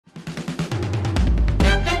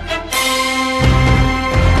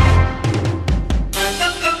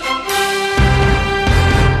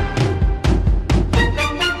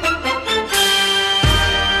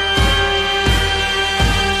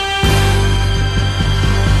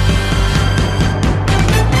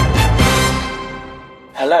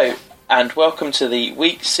Hello, and welcome to the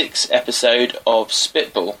Week 6 episode of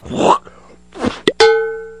Spitball.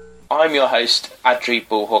 I'm your host, Adri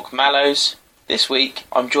Bullhawk Mallows. This week,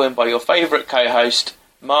 I'm joined by your favourite co-host,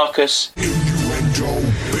 Marcus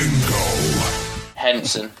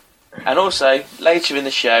Henson. And also, later in the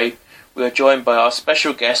show, we are joined by our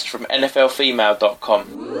special guest from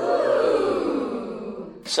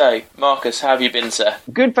NFLfemale.com. So, Marcus, how have you been, sir?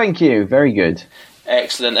 Good, thank you. Very good.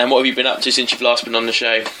 Excellent. And what have you been up to since you've last been on the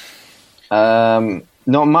show?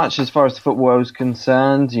 Not much as far as the football is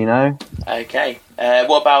concerned, you know. Okay.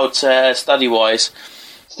 What about study-wise?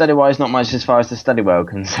 Study-wise, not much as far as the study world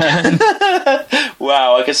concerned.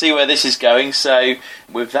 Wow, I can see where this is going. So,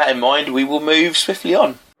 with that in mind, we will move swiftly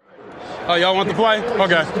on. Oh, y'all want the play?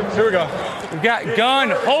 Okay, here we go. We got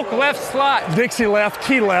Gun, Hulk left slot, Dixie left,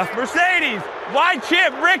 Key left, Mercedes, wide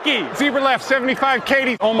chip, Ricky. Zebra left, 75,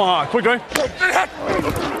 Katie, Omaha. Quick going.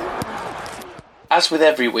 As with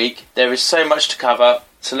every week, there is so much to cover,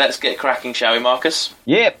 so let's get cracking, shall we, Marcus?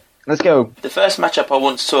 Yep, let's go. The first matchup I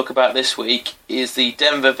want to talk about this week is the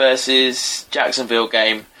Denver versus Jacksonville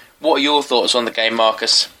game. What are your thoughts on the game,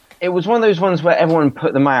 Marcus? It was one of those ones where everyone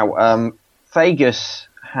put them out. Vegas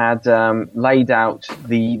had laid out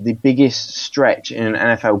the biggest stretch in an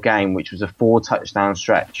NFL game, which was a 4-touchdown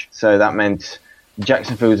stretch. So that meant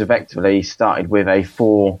Jacksonville's effectively started with a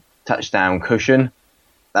 4-touchdown cushion.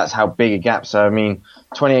 That's how big a gap. So I mean,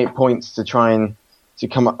 28 points to try and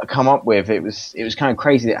come up with. It was kind of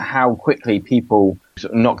crazy how quickly people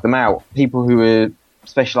sort of knocked them out. People who were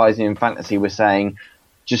specialising in fantasy were saying,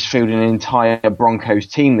 just field an entire Broncos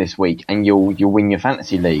team this week and you'll win your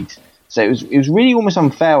fantasy leagues. So it was really almost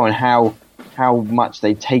unfair on how much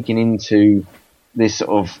they'd taken into this sort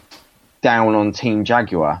of down on Team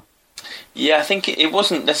Jaguar. Yeah, I think it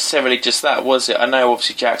wasn't necessarily just that, was it? I know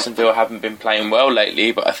obviously Jacksonville haven't been playing well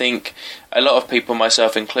lately, but I think a lot of people,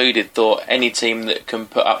 myself included, thought any team that can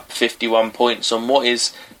put up 51 points on what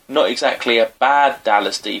is not exactly a bad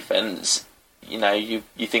Dallas defence, you know, you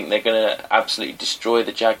think they're going to absolutely destroy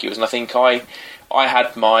the Jaguars. And I think I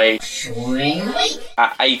had my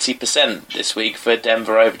at 80% this week for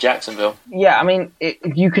Denver over Jacksonville. Yeah, I mean,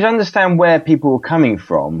 you could understand where people were coming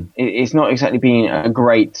from. It's not exactly been a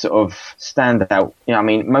great sort of standout. You know, I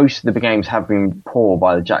mean, most of the games have been poor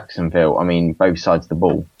by the Jacksonville. I mean, both sides of the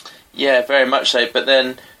ball. Yeah, very much so. But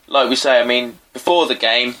then, like we say, I mean, before the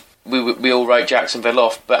game, we all wrote Jacksonville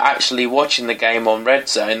off, but actually watching the game on Red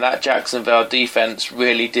Zone, that Jacksonville defence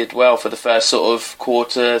really did well for the first sort of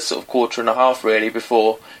quarter and a half, really,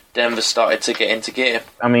 before Denver started to get into gear.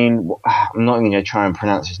 I mean, I'm not even going to try and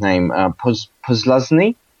pronounce his name.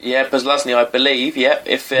 Posluszny? Yeah, Posluszny, I believe, yeah.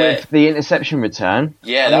 With the interception return.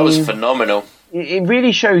 Yeah, that was phenomenal. It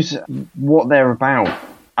really shows what they're about.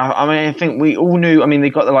 I mean, I think we all knew, I mean,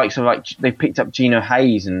 they got the likes of, like, they picked up Geno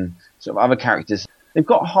Hayes and sort of other characters. They've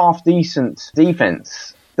got half-decent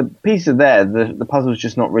defence. The piece of the puzzle's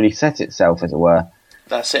just not really set itself, as it were.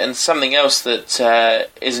 That's it, and something else that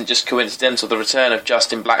isn't just coincidental, the return of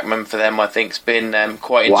Justin Blackmon for them, I think, has been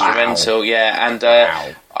quite instrumental. Yeah, and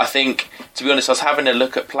I think, to be honest, I was having a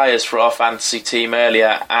look at players for our fantasy team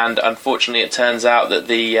earlier, and unfortunately it turns out that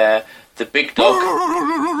the big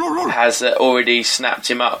dog has already snapped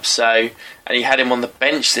him up, and he had him on the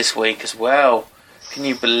bench this week as well. Can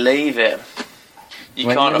you believe it? You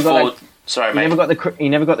can't afford... Sorry, mate. He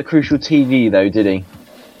never got the crucial TD, though, did he?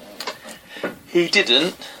 He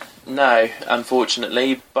didn't. No,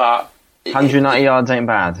 unfortunately, but... 190 yards ain't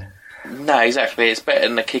bad. No, exactly. It's better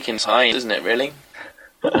than a kick inside, isn't it, really?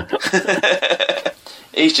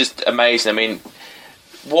 He's just amazing. I mean,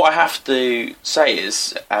 what I have to say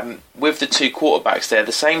is, with the two quarterbacks there,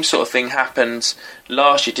 the same sort of thing happened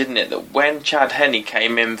last year, didn't it? That when Chad Henne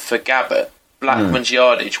came in for Gabbert, Blackman's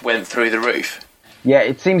yardage went through the roof. Yeah,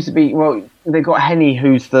 it seems to be, well, they've got Henne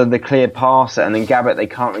who's the clear passer, and then Gabbert, they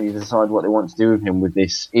can't really decide what they want to do with him with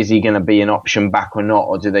this. Is he going to be an option back or not,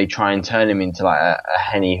 or do they try and turn him into like a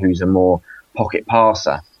Henne who's a more pocket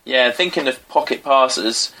passer? Yeah, thinking of pocket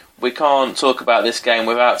passers, we can't talk about this game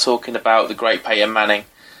without talking about the great Peyton Manning.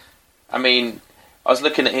 I mean, I was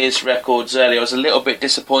looking at his records earlier. I was a little bit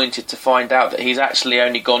disappointed to find out that he's actually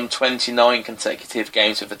only gone 29 consecutive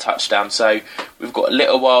games with a touchdown. So we've got a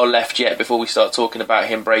little while left yet before we start talking about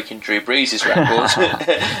him breaking Drew Brees' records.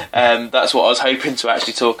 That's what I was hoping to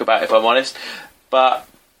actually talk about, if I'm honest. But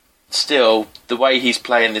still, the way he's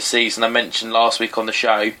playing this season, I mentioned last week on the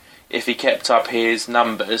show, if he kept up his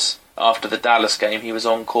numbers after the Dallas game, he was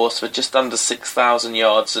on course for just under 6,000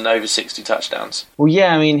 yards and over 60 touchdowns. Well,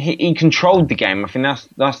 yeah, I mean, he controlled the game. I think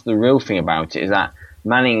that's the real thing about it, is that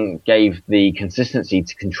Manning gave the consistency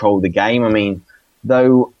to control the game. I mean,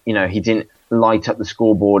 though, you know, he didn't light up the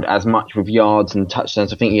scoreboard as much with yards and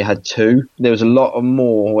touchdowns. I think he had 2. There was a lot of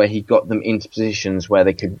more where he got them into positions where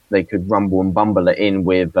they could rumble and bumble it in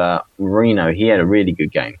with Marino. He had a really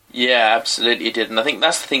good game. Yeah, absolutely he did. And I think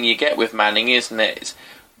that's the thing you get with Manning, isn't it? It's,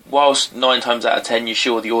 whilst 9 times out of 10 you're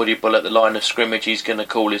sure the audible at the line of scrimmage he's going to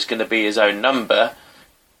call is going to be his own number,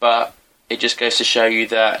 but it just goes to show you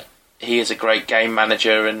that he is a great game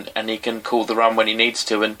manager and he can call the run when he needs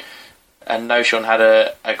to, and Knowshon had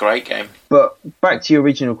a great game. But back to your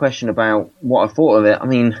original question about what I thought of it, I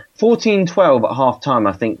mean, 14-12 at half-time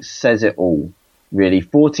I think says it all, really.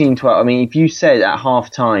 14-12, I mean, if you said at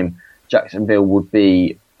half-time Jacksonville would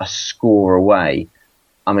be a score away,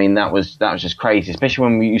 I mean, that was just crazy, especially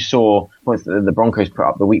when you saw points that the Broncos put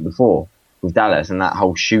up the week before with Dallas and that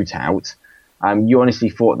whole shootout. You honestly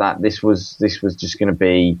thought that this was just going to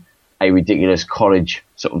be a ridiculous college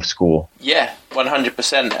sort of score. Yeah,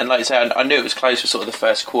 100%. And like you say, I knew it was close for sort of the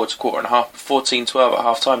first quarter and a half. 14-12 at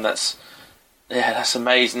half-time, that's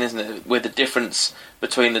amazing, isn't it? With the difference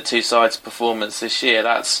between the two sides' performance this year,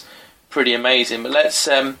 that's pretty amazing. But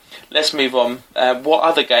let's move on. What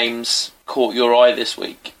other games caught your eye this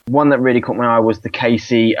week? One that really caught my eye was the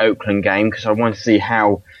KC-Oakland game, because I wanted to see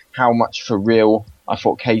how much for real I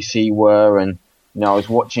thought KC were, and I was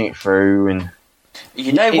watching it through. And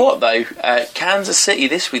you know what though, Kansas City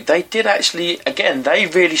this week, they did actually, again, they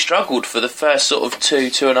really struggled for the first sort of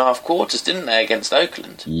 2.5 quarters, didn't they, against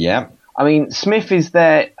Oakland? Yeah. I mean, Smith is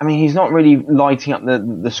there. I mean, he's not really lighting up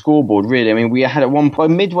the scoreboard, really. I mean, we had at one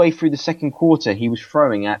point, midway through the second quarter, he was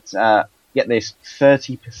throwing at, get this,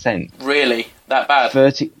 30%. Really? That bad?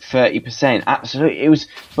 30%. Absolutely. It was.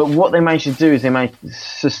 But what they managed to do is they managed to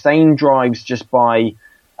sustain drives just by,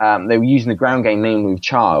 they were using the ground game mainly with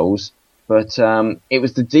Charles, but it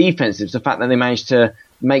was the defense. It was the fact that they managed to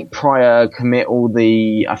make Pryor commit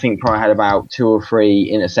I think Pryor had about 2 or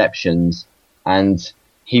 3 interceptions, and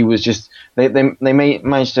he was just, they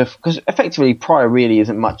managed to, because effectively Pryor really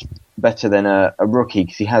isn't much better than a rookie,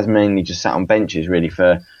 because he has mainly just sat on benches really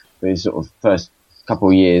for his sort of first couple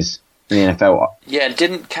of years in the NFL. Yeah,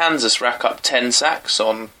 didn't Kansas rack up 10 sacks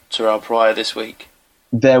on Terrell Pryor this week?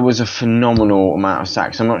 There was a phenomenal amount of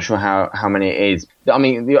sacks. I'm not sure how many it is. I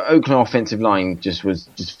mean, the Oakland offensive line was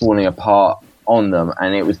falling apart on them,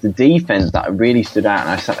 and it was the defense that really stood out. And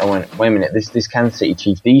I sat there and went, wait a minute, this Kansas City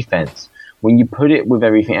Chiefs defense, when you put it with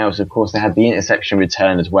everything else, of course, they had the interception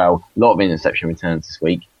return as well. A lot of interception returns this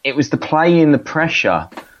week. It was the play in the pressure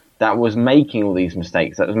that was making all these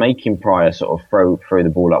mistakes, that was making Pryor sort of throw the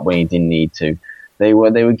ball up when he didn't need to. They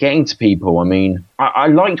were getting to people. I mean, I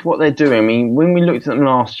liked what they're doing. I mean, when we looked at them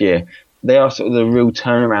last year, they are sort of the real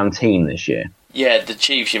turnaround team this year. Yeah, the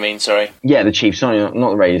Chiefs, you mean, sorry. Yeah, the Chiefs, sorry,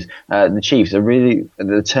 not the Raiders. The Chiefs are really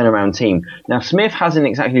the turnaround team. Now, Smith hasn't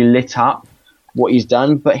exactly lit up what he's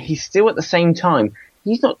done, but he's still at the same time,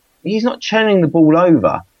 he's not churning the ball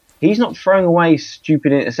over. He's not throwing away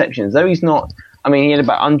stupid interceptions, though he's not. I mean, he had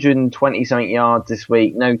about 120-something yards this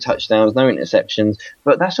week, no touchdowns, no interceptions,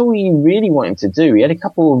 but that's all you really want him to do. He had a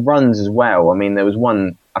couple of runs as well. I mean, there was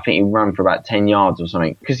one, I think he ran for about 10 yards or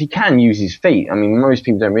something, because he can use his feet. I mean, most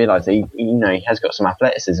people don't realise that he has got some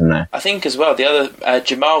athleticism there. I think as well, the other,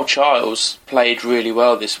 Jamal Charles played really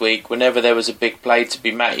well this week. Whenever there was a big play to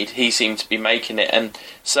be made, he seemed to be making it, and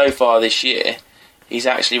so far this year, he's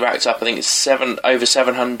actually racked up, I think it's over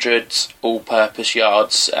 700 all-purpose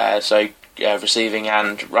yards, receiving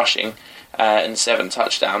and rushing, and 7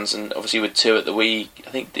 touchdowns, and obviously with 2 at the week. I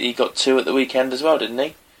think he got 2 at the weekend as well, didn't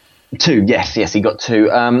he? 2, yes, he got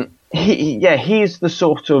 2. He's the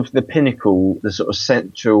sort of the pinnacle, the sort of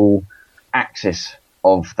central axis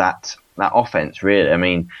of that offense, really. I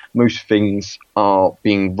mean, most things are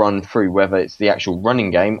being run through, whether it's the actual running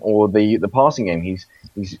game or the passing game.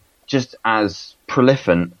 He's just as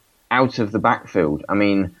prolific out of the backfield. I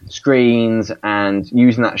mean, screens and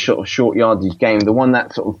using that sort of short yardage game. The one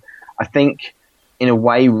that sort of, I think, in a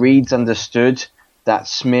way, Reed's understood that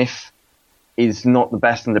Smith is not the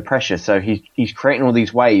best under pressure. So he's creating all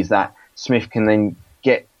these ways that Smith can then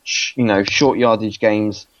get, short yardage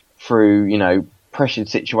games through, pressured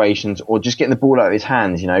situations, or just getting the ball out of his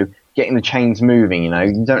hands, getting the chains moving.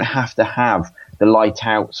 You don't have to have the light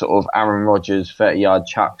out sort of Aaron Rodgers 30-yard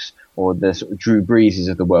chucks, or the sort of Drew Breeses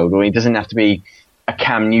of the world, or he doesn't have to be a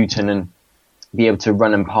Cam Newton and be able to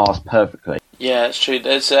run and pass perfectly. Yeah, that's true.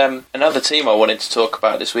 There's another team I wanted to talk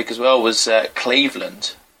about this week as well was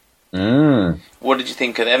Cleveland. What did you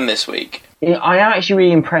think of them this week? Yeah, I am actually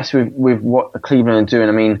really impressed with what Cleveland are doing.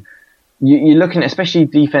 I mean, you're looking at especially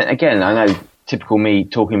defense. Again, I know typical me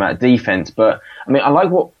talking about defense, but I mean, I like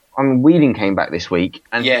what Whelan came back this week.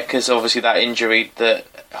 And yeah, because obviously that injury that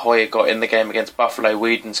Hoyer got in the game against Buffalo,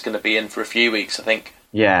 Whedon's going to be in for a few weeks, I think.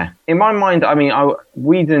 Yeah. In my mind,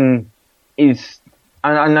 Whedon is...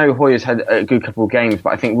 I know Hoyer's had a good couple of games,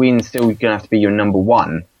 but I think Whedon's still going to have to be your number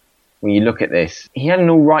one when you look at this. He had an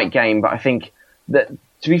all-right game, but I think that,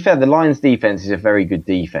 to be fair, the Lions' defence is a very good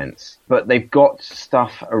defence, but they've got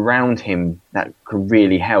stuff around him that could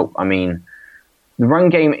really help. I mean, the run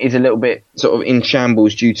game is a little bit sort of in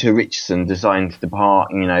shambles due to Richardson deciding to depart,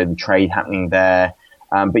 the trade happening there.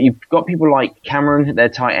 But you've got people like Cameron, their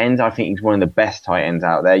tight end. I think he's one of the best tight ends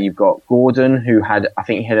out there. You've got Gordon, who had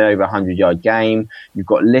over a 100-yard game. You've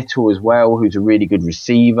got Little as well, who's a really good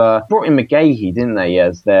receiver. Brought in McGahee, didn't they,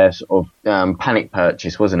 as their sort of panic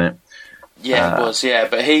purchase, wasn't it? Yeah, it was, yeah.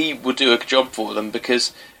 But he will do a good job for them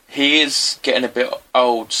because he is getting a bit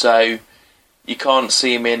old, so you can't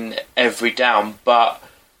see him in every down, but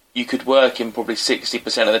you could work him probably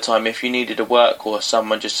 60% of the time if you needed a workhorse,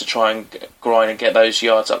 someone just to try and grind and get those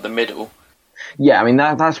yards up the middle. Yeah, I mean,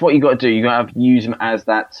 that's what you got to do. You got to use him as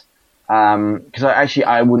that, because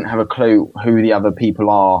I wouldn't have a clue who the other people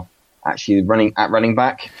are actually running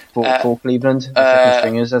back for Cleveland, the second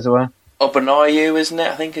stringers, as it were. Ogbonnaya, isn't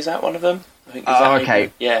it? I think, is that one of them? I think.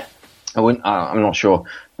 Okay. Yeah. I'm not sure,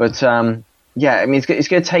 but yeah, I mean, it's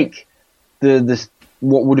going to take the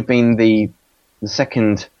what would have been the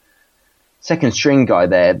second string guy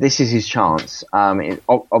there. This is his chance.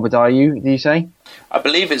 Obadiah, do you say? I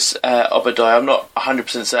believe it's Obadiah. I'm not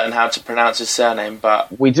 100% certain how to pronounce his surname,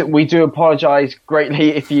 but we do apologise greatly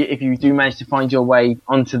if you do manage to find your way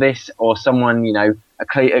onto this, or someone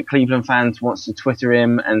a Cleveland fan wants to Twitter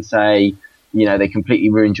him and say they completely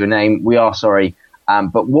ruined your name. We are sorry,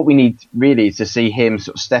 but what we need really is to see him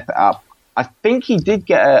sort of step it up. I think he did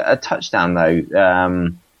get a touchdown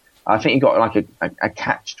though. I think he got like a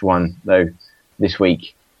catched one though this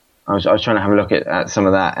week. I was trying to have a look at some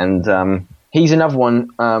of that, and he's another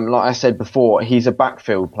one. Like I said before, he's a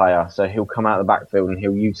backfield player, so he'll come out of the backfield and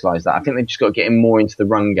he'll utilise that. I think they've just got to get him more into the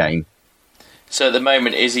run game. So at the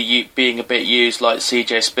moment, is he being a bit used like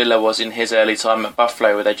CJ Spiller was in his early time at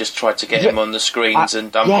Buffalo, where they just tried to get him on the screens and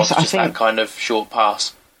dump off just that kind of short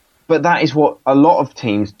pass? But that is what a lot of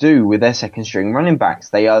teams do with their second string running backs.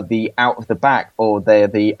 They are the out of the back, or they're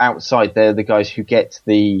the outside. They're the guys who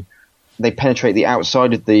they penetrate the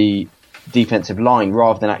outside of the defensive line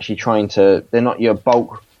rather than actually they're not your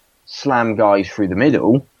bulk slam guys through the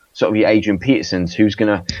middle, sort of your Adrian Petersons, who's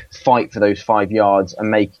going to fight for those 5 yards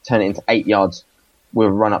and turn it into 8 yards with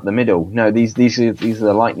a run up the middle. No, these are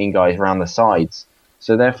the lightning guys around the sides.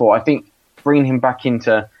 So therefore, I think bringing him back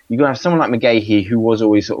into... You're going to have someone like McGahee, who was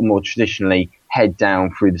always sort of more traditionally head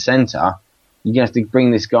down through the centre. You're going to have to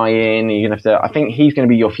bring this guy in. You're going to have to. I think he's going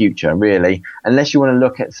to be your future, really. Unless you want to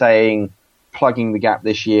look at saying plugging the gap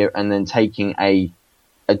this year and then taking a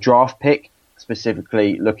draft pick,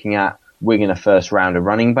 specifically looking at Wigan a first rounder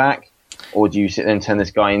running back, or do you sit there and turn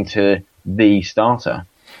this guy into the starter?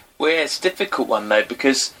 Well, it's a difficult one though,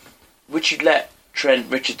 because would you let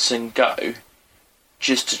Trent Richardson go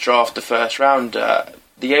just to draft the first rounder?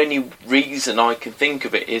 The only reason I can think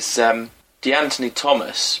of it is DeAnthony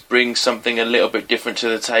Thomas brings something a little bit different to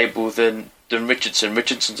the table than Richardson.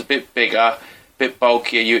 Richardson's a bit bigger, a bit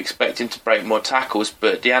bulkier. You expect him to break more tackles,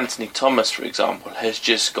 but DeAnthony Thomas, for example, has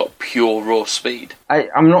just got pure raw speed.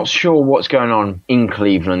 I'm not sure what's going on in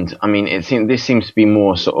Cleveland. I mean, this seems to be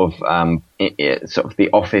more sort of the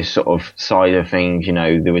office sort of side of things.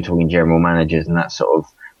 They were talking general managers and that sort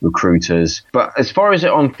of recruiters. But as far as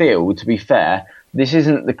it on field, to be fair, this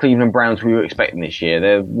isn't the Cleveland Browns we were expecting this year.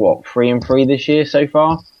 They're 3-3 this year so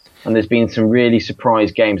far, and there's been some really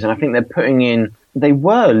surprise games. And I think they're putting in. They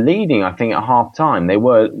were leading, I think, at half time. They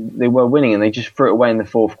were winning, and they just threw it away in the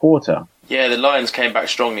fourth quarter. Yeah, the Lions came back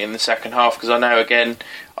strongly in the second half, because I know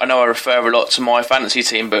I refer a lot to my fantasy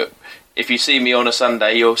team, but if you see me on a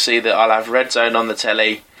Sunday, you'll see that I'll have Red Zone on the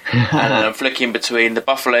telly, and then I'm flicking between the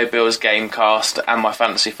Buffalo Bills Gamecast and my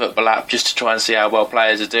fantasy football app just to try and see how well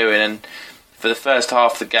players are doing. And for the first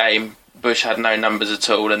half of the game, Bush had no numbers at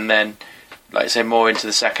all, and then, like I say, more into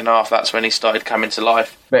the second half, that's when he started coming to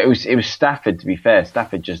life. But it was Stafford, to be fair.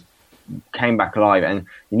 Stafford just came back alive, and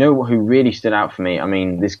you know who really stood out for me? I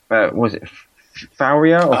mean, this was it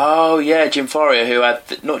Fauria? Oh yeah, Jim Fauria, who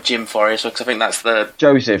had not Jim Fauria, because I think that's the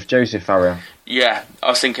Joseph Fauria. Yeah, I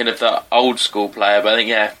was thinking of the old school player, but I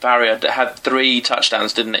think Fauria had 3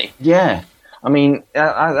 touchdowns, didn't he? Yeah. I mean,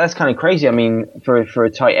 that's kind of crazy. I mean, for a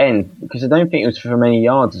tight end, because I don't think it was for many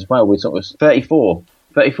yards as well. We sort of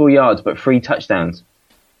 34 yards, but 3 touchdowns.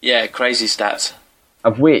 Yeah, crazy stats.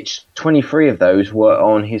 of which 23 of those were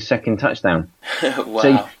on his second touchdown. Wow.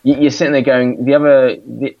 So you're sitting there going,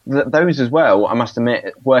 those as well, I must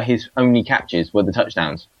admit, were his only catches, were the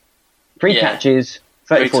touchdowns. 3 catches,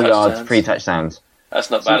 34 yards, 3 touchdowns. That's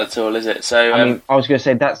not bad at all, is it? So I mean, I was going to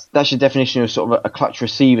say that's your definition of sort of a clutch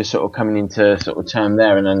receiver sort of coming into sort of term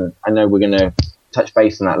there, and then I know we're going to touch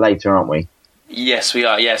base on that later, aren't we? Yes, we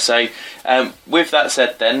are. Yeah. So with that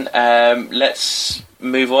said, then let's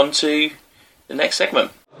move on to the next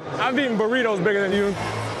segment. I've eaten burritos bigger than you.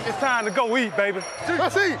 It's time to go eat, baby.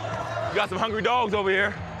 Let's eat. You got some hungry dogs over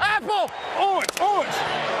here. Apple. Orange.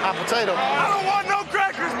 Hot potato. I don't want no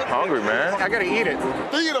crackers. Hungry, man. I gotta eat it.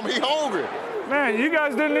 Feed him. He hungry. Man, you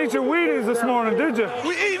guys didn't eat your Wheaties this morning, did you?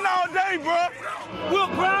 We eating all day, bro. We'll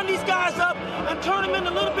grind these guys up and turn them into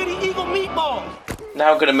little bitty Eagle meatballs.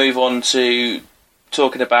 Now I'm going to move on to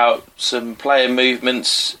talking about some player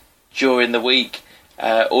movements during the week.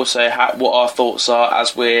 Also, what our thoughts are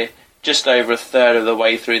as we're just over a third of the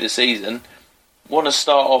way through the season. Want to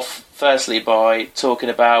start off firstly by talking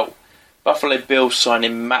about Buffalo Bills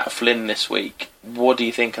signing Matt Flynn this week. What do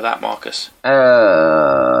you think of that, Marcus?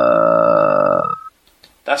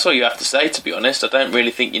 That's all you have to say, to be honest. I don't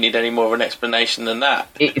really think you need any more of an explanation than that.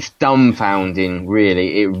 It's dumbfounding,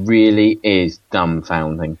 really. It really is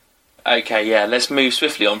dumbfounding. Okay, yeah, let's move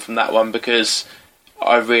swiftly on from that one because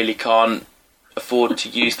I really can't afford to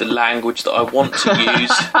use the language that I want to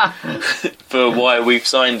use for why we've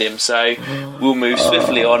signed him. So we'll move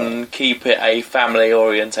swiftly on and keep it a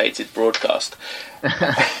family-orientated broadcast.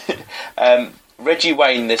 Reggie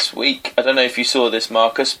Wayne this week, I don't know if you saw this,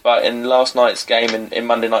 Marcus, but in last night's game in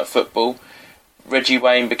Monday Night Football, Reggie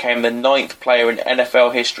Wayne became the 9th player in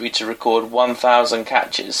NFL history to record 1,000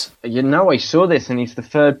 catches. You know, I saw this, and he's the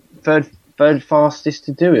third fastest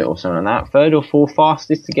to do it, or something like that. 3rd or 4th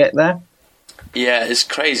fastest to get there. Yeah, it's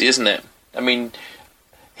crazy, isn't it? I mean,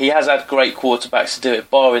 he has had great quarterbacks to do it,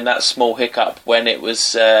 barring that small hiccup when it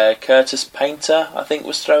was Curtis Painter, I think,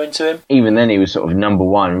 was throwing to him. Even then, he was sort of number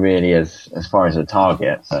one, really, as far as a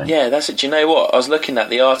target. So. Yeah, that's it. Do you know what? I was looking at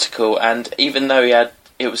the article, and even though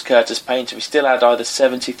it was Curtis Painter, he still had either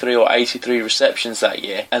 73 or 83 receptions that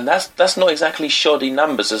year, and that's not exactly shoddy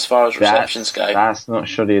numbers as far as receptions go. That's not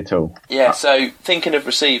shoddy at all. Yeah, so thinking of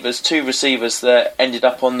receivers, 2 receivers that ended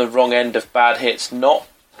up on the wrong end of bad hits, not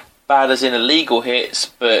bad as in illegal hits,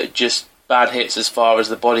 but just bad hits as far as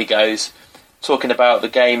the body goes. Talking about the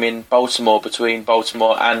game in Baltimore between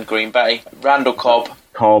Baltimore and Green Bay. Randall Cobb.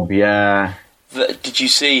 Cobb, yeah. Did you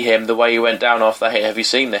see him, the way he went down off that hit? Have you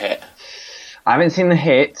seen the hit? I haven't seen the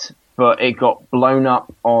hit, but it got blown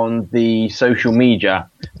up on the social media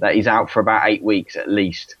that he's out for about 8 weeks at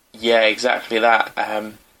least. Yeah, exactly that.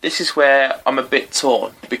 This is where I'm a bit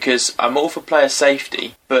torn, because I'm all for player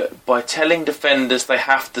safety, but by telling defenders they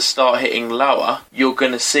have to start hitting lower, you're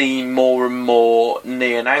going to see more and more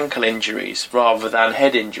knee and ankle injuries rather than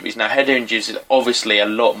head injuries. Now, head injuries is obviously a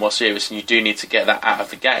lot more serious, and you do need to get that out of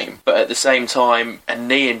the game. But at the same time, a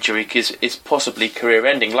knee injury is possibly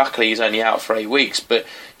career-ending. Luckily, he's only out for 8 weeks, but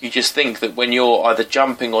you just think that when you're either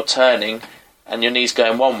jumping or turning, and your knee's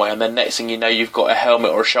going one way, and then next thing you know, you've got a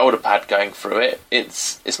helmet or a shoulder pad going through it,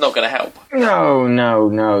 it's not going to help.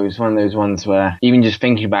 No. It's one of those ones where even just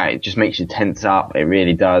thinking about it just makes you tense up. It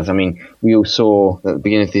really does. I mean, we all saw at the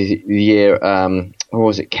beginning of the year, what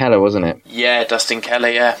was it, Keller, wasn't it? Yeah, Dustin Keller,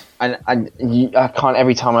 yeah. And I can't,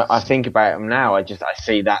 every time I think about him now, I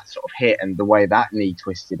see that sort of hit and the way that knee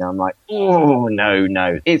twisted, and I'm like, oh,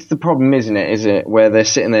 no. It's the problem, isn't it, where they're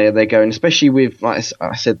sitting there, they're going, especially with, like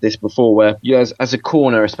I said this before, where you as a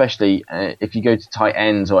corner, especially if you go to tight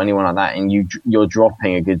ends or anyone like that, and you're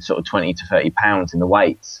dropping a good sort of 20 to 30 pounds in the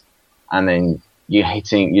weights, and then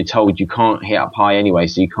you're told you can't hit up high anyway,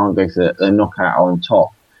 so you can't go for the knockout on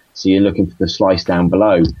top. So you're looking for the slice down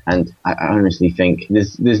below, and I honestly think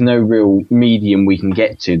there's no real medium we can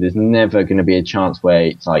get to. There's never going to be a chance where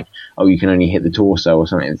it's like, oh, you can only hit the torso or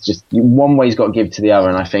something. It's just one way's got to give to the other,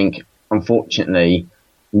 and I think, unfortunately,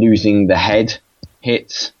 losing the head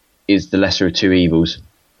hits is the lesser of two evils.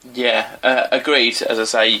 Yeah, agreed. As I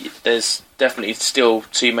say, there's definitely still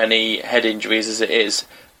too many head injuries as it is,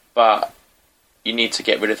 but you need to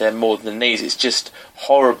get rid of them more than the knees. It's just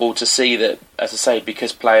horrible to see that, as I say,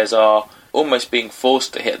 because players are almost being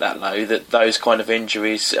forced to hit that low, that those kind of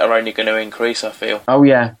injuries are only going to increase, I feel. Oh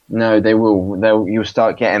yeah, no, they will. You'll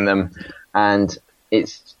start getting them, and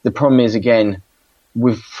the problem is, again,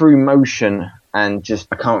 with through motion and just,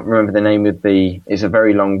 I can't remember the name of it's a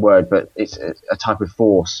very long word, but it's a type of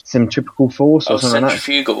force. Centripetal force or something like that?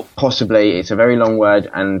 Centrifugal. Possibly. It's a very long word,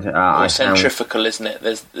 and centrifugal, isn't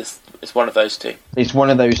it? It's one of those two. It's one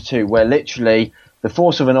of those two, where literally the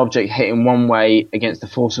force of an object hitting one way against the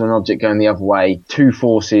force of an object going the other way, two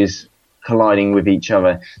forces colliding with each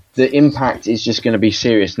other, the impact is just going to be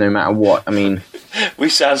serious no matter what. I mean, we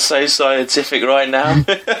sound so scientific right now. no,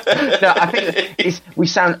 I think we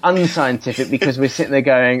sound unscientific because we're sitting there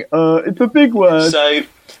going, it's a big word. So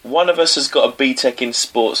one of us has got a BTEC in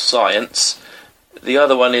sports science. The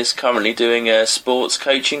other one is currently doing a sports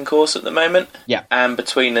coaching course at the moment. Yeah. And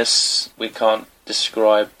between us, we can't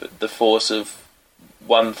describe the force of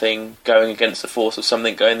one thing going against the force of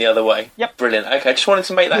something going the other way. Yep. Brilliant. Okay, just wanted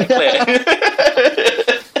to make that clear.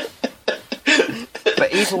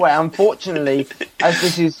 But either way, unfortunately,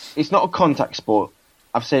 as it's not a contact sport,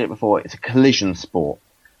 I've said it before, it's a collision sport.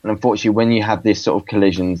 And unfortunately, when you have this sort of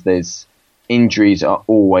collisions, there's injuries are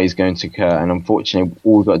always going to occur. And unfortunately,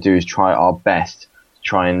 all we've got to do is try our best to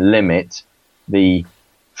try and limit the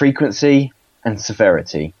frequency and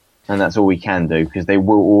severity. And that's all we can do, because they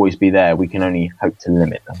will always be there. We can only hope to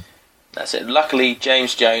limit them. That's it. Luckily,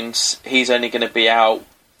 James Jones, he's only going to be out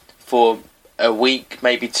for a week,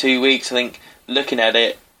 maybe 2 weeks. I think, looking at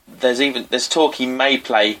it, there's talk he may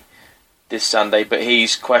play this Sunday, but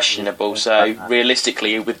he's questionable. So,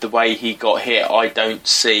 realistically, with the way he got hit, I don't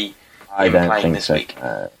see him playing this week.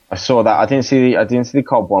 I saw that. I didn't see the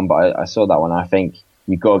Cobb one, but I saw that one. I think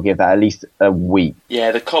you've got to give that at least a week.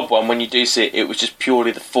 Yeah, the Cobb one, when you do see it, it was just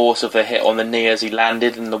purely the force of the hit on the knee as he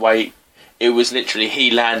landed, and the way it was literally he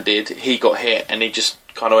landed, he got hit, and he just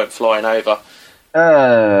kind of went flying over.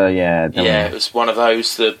 Yeah. Yeah, it was one of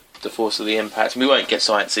those, the force of the impact. And we won't get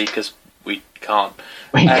sciencey because we can't.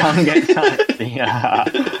 We can't get sciencey.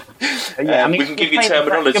 Yeah, I mean, we can give you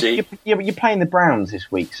terminology. But you're playing the Browns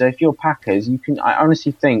this week, so if you're Packers, you can. I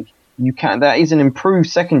honestly think you can. That is an improved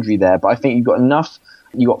secondary there, but I think you've got enough.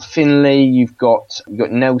 You've got Finley, you've got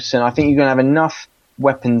Nelson. I think you're going to have enough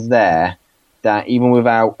weapons there that even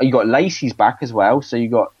without... You've got Lacey's back as well, so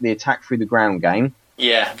you've got the attack through the ground game.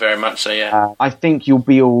 Yeah, very much so, yeah. I think you'll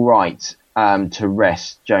be all right to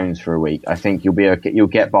rest Jones for a week. I think you'll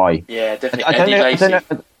get by. Yeah, definitely.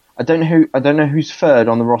 I don't know who's third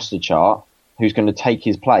on the roster chart, who's going to take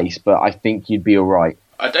his place, but I think you'd be all right.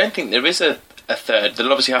 I don't think there is a third.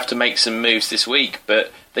 They'll obviously have to make some moves this week,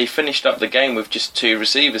 but they finished up the game with just two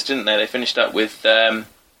receivers, didn't they? They finished up with the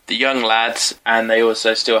young lads, and they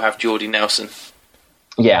also still have Jordy Nelson.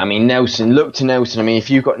 Yeah, I mean, look to Nelson. I mean, if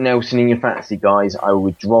you've got Nelson in your fantasy, guys, I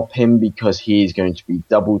would drop him because he is going to be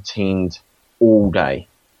double-teamed all day.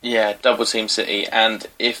 Yeah, double-team City. And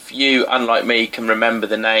if you, unlike me, can remember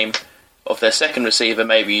the name of their second receiver,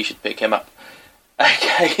 maybe you should pick him up.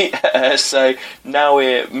 Okay, so now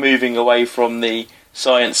we're moving away from the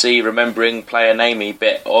sciencey, remembering player namey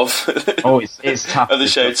bit of it's tough of the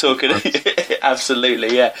show. Talking,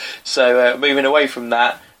 absolutely, yeah. So moving away from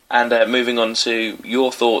that and moving on to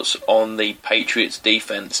your thoughts on the Patriots'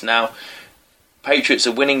 defense. Now, Patriots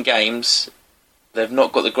are winning games. They've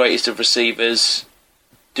not got the greatest of receivers.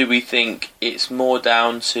 Do we think it's more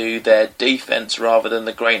down to their defense rather than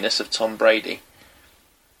the greatness of Tom Brady?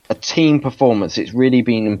 A team performance. It's really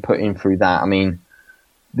been put in through that. I mean,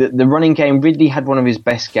 the running game, Ridley had one of his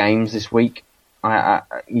best games this week.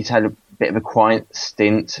 He's had a bit of a quiet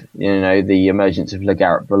stint. The emergence of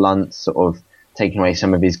LeGarrette Blount sort of taking away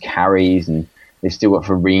some of his carries, and they've still got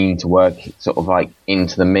Vereen to work sort of like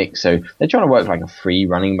into the mix. So they're trying to work like a free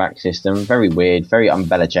running back system. Very weird, very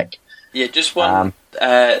un-Belichick. Yeah, just one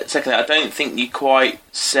second. I don't think you quite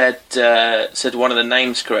said one of the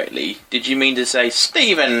names correctly. Did you mean to say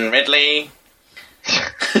Stephen Ridley?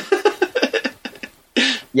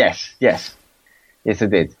 Yes, I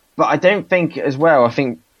did. But I don't think as well. I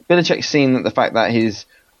think Belichick's seen that the fact that his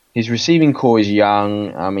receiving core is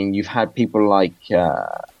young. I mean, you've had people like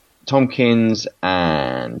Tompkins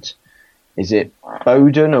and is it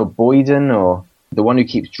Boyden or the one who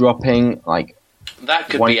keeps dropping like. That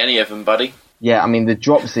could be any of them, buddy. Yeah, I mean, the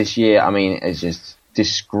drops this year, I mean, it's just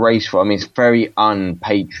disgraceful. I mean, it's very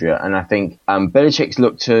un-Patriot. And I think Belichick's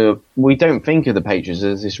looked to... We don't think of the Patriots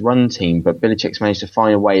as this run team, but Belichick's managed to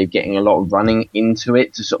find a way of getting a lot of running into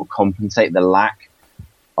it to sort of compensate the lack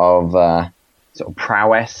of sort of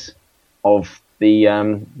prowess of the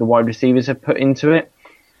wide receivers have put into it.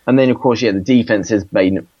 And then, of course, the defense has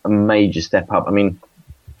made a major step up. I mean,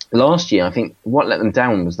 last year, I think what let them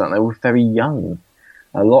down was that they were very young.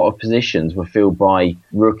 A lot of positions were filled by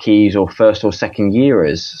rookies or first or second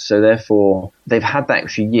yearers. So therefore, they've had that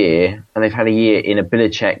extra year, and they've had a year in a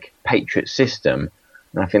Belichick Patriot system.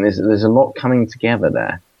 And I think there's a lot coming together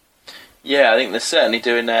there. Yeah, I think they're certainly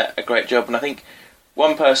doing a great job. And I think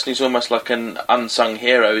one person who's almost like an unsung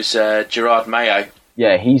hero is Gerard Mayo.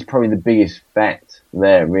 Yeah, he's probably the biggest bet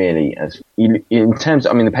there really. In terms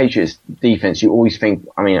of, the Patriots defense, you always think,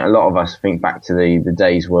 a lot of us think back to the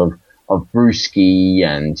days of Bruschi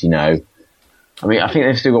and, I think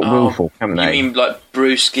they've still got Wilfork, haven't they? You mean like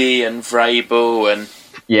Bruschi and Vrabel and...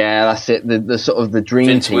 Yeah, that's it. The sort of the dream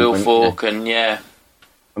Vince team. Wilfork and, yeah.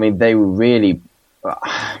 They were really...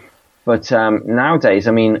 But nowadays,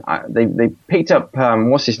 they picked up,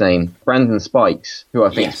 what's his name? Brandon Spikes, who I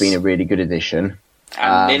think has been a really good addition.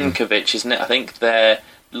 And Ninkovich, isn't it? I think their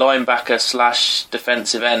linebacker /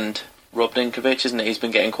 defensive end, Rob Ninkovich, isn't it? He's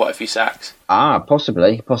been getting quite a few sacks.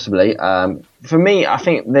 Possibly. For me, I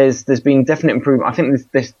think there's been definite improvement. I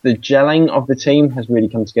think the gelling of the team has really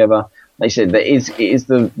come together. They said it is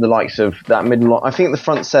the likes of that middle. I think the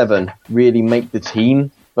front seven really make the team.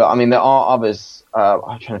 But there are others.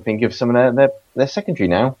 I'm trying to think of some of their secondary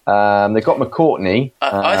now. They've got McCourtney.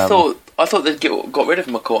 I thought they'd got rid of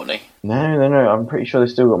McCourtney. No. I'm pretty sure they've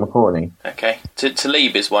still got McCourtney. Okay.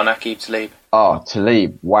 Talib is one. Aqib Talib. Oh,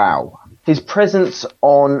 Talib. Wow. His presence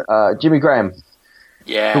on Jimmy Graham.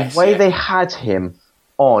 Yeah. The way they had him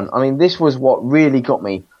on. This was what really got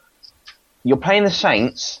me. You're playing the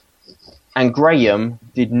Saints, and Graham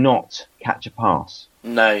did not catch a pass.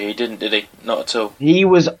 No, he didn't, did he? Not at all. He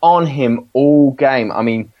was on him all game.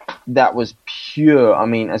 That was pure.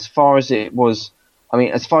 As far as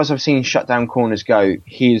I've seen shutdown corners go,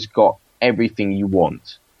 he's got everything you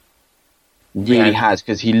want. Really has,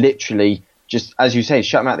 because he literally just, as you say,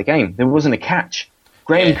 shut him out of the game. There wasn't a catch.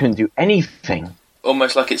 Graham couldn't do anything.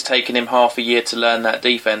 Almost like it's taken him half a year to learn that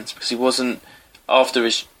defence, because he wasn't, after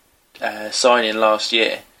his signing last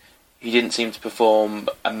year, he didn't seem to perform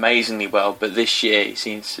amazingly well, but this year he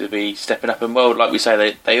seems to be stepping up, and well, like we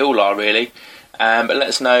say, they all are really. But let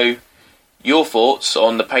us know your thoughts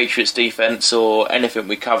on the Patriots defence or anything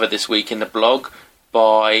we cover this week in the blog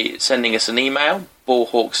by sending us an email,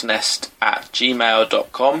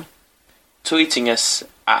 ballhawksnest@gmail.com, tweeting us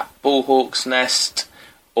at ballhawksnest,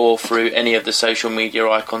 or through any of the social media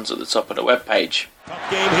icons at the top of the webpage. Tough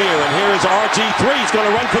game here, and here is RG3. He's going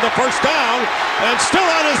to run for the first down, and still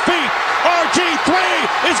on his feet. RG3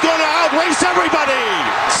 is going to outrace everybody.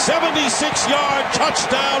 76-yard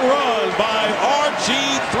touchdown run by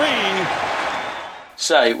RG3.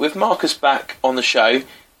 So, with Marcus back on the show,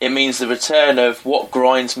 it means the return of what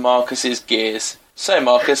grinds Marcus's gears. So,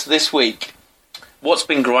 Marcus, this week, what's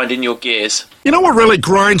been grinding your gears? You know what really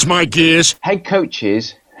grinds my gears? Head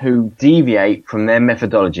coaches who deviate from their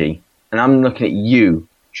methodology. And I'm looking at you,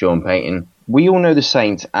 Sean Payton. We all know the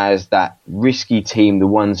Saints as that risky team, the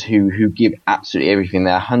ones who give absolutely everything.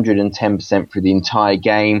 They're 110% for the entire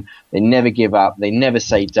game. They never give up. They never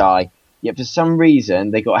say die. Yet for some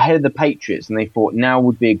reason, they got ahead of the Patriots and they thought now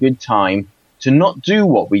would be a good time to not do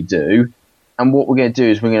what we do. And what we're going to do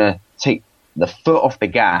is we're going to take the foot off the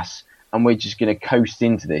gas and we're just going to coast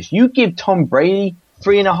into this. You give Tom Brady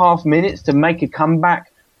 3.5 minutes to make a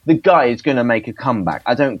comeback, the guy is going to make a comeback.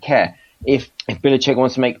 I don't care. If Belichick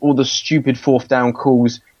wants to make all the stupid fourth down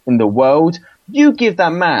calls in the world, you give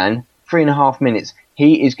that man 3.5 minutes,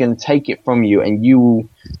 he is going to take it from you, and you're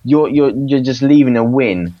just leaving a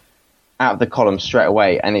win out of the column straight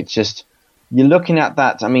away. And it's just, you're looking at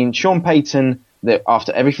that. Sean Payton, that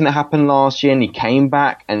after everything that happened last year, and he came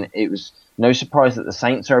back, and it was no surprise that the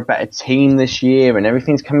Saints are a better team this year, and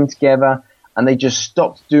everything's coming together, and they just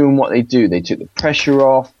stopped doing what they do. They took the pressure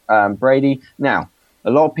off Brady. Now, a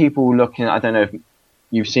lot of people looking, I don't know if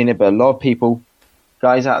you've seen it, but a lot of people,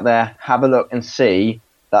 guys out there, have a look and see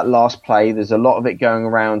that last play. There's a lot of it going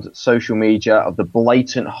around social media of the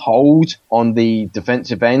blatant hold on the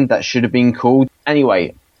defensive end that should have been called.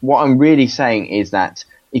 Anyway, what I'm really saying is that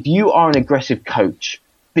if you are an aggressive coach,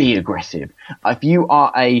 be aggressive. If you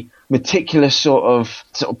are a meticulous sort of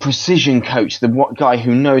precision coach, the guy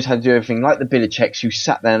who knows how to do everything, like the Belichicks who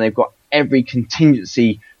sat there and they've got every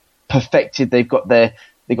contingency perfected.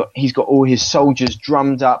 He's got all his soldiers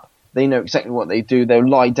drummed up. They know exactly what they do. They'll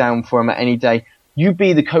lie down for him at any day. You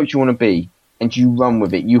be the coach you want to be, and you run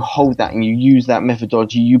with it. You hold that, and you use that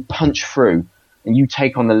methodology. You punch through, and you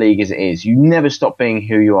take on the league as it is. You never stop being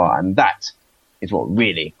who you are, and that is what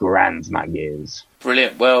really grinds my gears.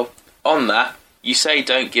 Brilliant. Well, on that, you say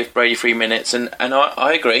don't give Brady 3 minutes, and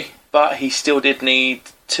I agree, but he still did need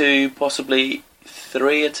 2, possibly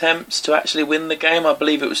 3 attempts to actually win the game. I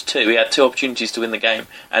believe it was 2. He had 2 opportunities to win the game,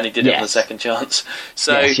 and he did it on the second chance.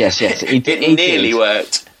 So yes. It nearly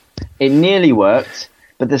worked. It nearly worked,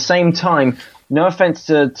 but at the same time, no offense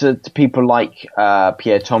to people like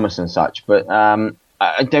Pierre Thomas and such, but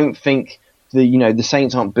I don't think the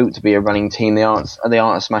Saints aren't built to be a running team. They aren't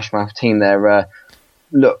a smash mouth team. They're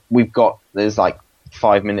look, there's like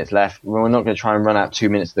 5 minutes left. We're not going to try and run out 2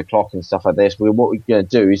 minutes of the clock and stuff like this. What we're going to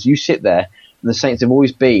do is you sit there, and the Saints have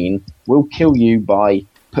always been, we'll kill you by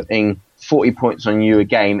putting 40 points on you a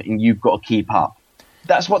game, and you've got to keep up.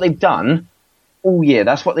 That's what they've done all year.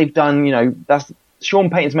 That's what they've done. That's Sean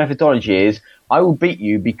Payton's methodology is, I will beat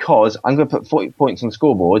you because I'm going to put 40 points on the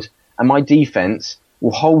scoreboard, and my defense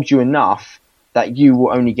will hold you enough that you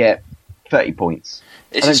will only get 30 points.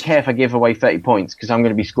 I don't care if I give away 30 points because I'm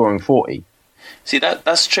going to be scoring 40. See,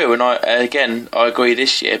 that's true, and I agree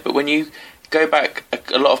this year. But when you go back,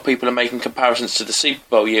 a lot of people are making comparisons to the Super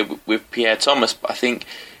Bowl year with Pierre Thomas. But I think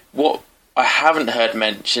what I haven't heard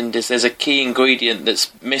mentioned is there's a key ingredient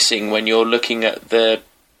that's missing when you're looking at the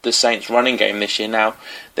Saints running game this year. Now,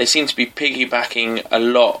 they seem to be piggybacking a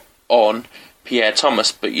lot on Pierre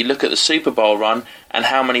Thomas, but you look at the Super Bowl run and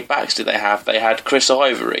how many backs did they have? They had Chris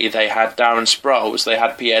Ivory, they had Darren Sproles, they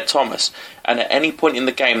had Pierre Thomas, and at any point in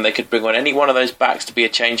the game they could bring on any one of those backs to be a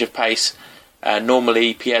change of pace.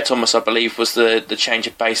 Normally Pierre Thomas, I believe, was the change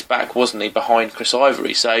of pace back, wasn't he, behind Chris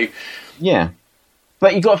Ivory? So yeah,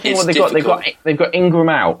 but you got to think what they've got. They've got Ingram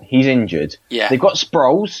out; he's injured. Yeah, they've got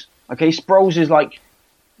Sproles. Okay, Sproles is like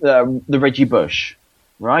the Reggie Bush,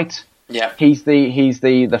 right? Yeah, he's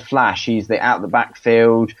the flash. He's the out the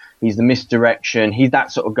backfield. He's the misdirection. He's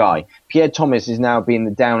that sort of guy. Pierre Thomas is now being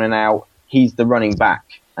the down and out. He's the running back,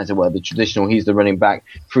 as it were, the traditional. He's the running back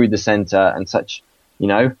through the center and such.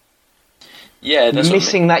 Yeah, that's you're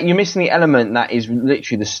missing that. You're missing the element that is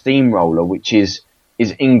literally the steamroller, which is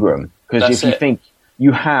Ingram. Because if you think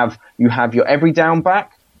you have your every down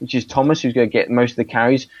back, which is Thomas, who's going to get most of the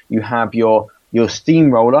carries. You have your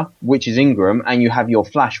steamroller, which is Ingram, and you have your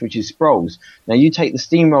flash, which is Sproles. Now you take the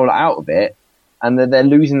steamroller out of it, and they're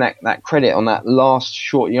losing that credit on that last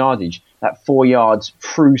short yardage, that 4 yards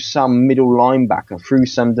through some middle linebacker, through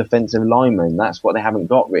some defensive lineman. That's what they haven't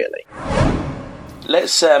got really.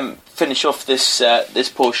 Let's finish off this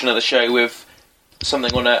portion of the show with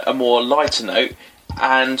something on a more lighter note,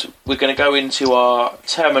 and we're going to go into our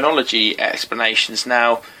terminology explanations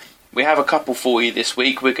now. We have a couple for you this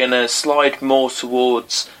week. We're going to slide more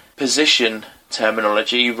towards position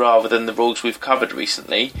terminology rather than the rules we've covered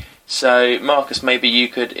recently. So, Marcus, maybe you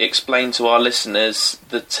could explain to our listeners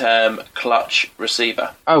the term clutch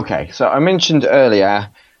receiver. Okay, so I mentioned earlier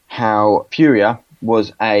how Furia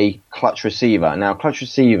was a clutch receiver. Now, clutch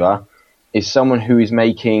receiver is someone who is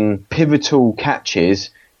making pivotal catches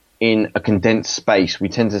in a condensed space. We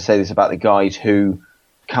tend to say this about the guys who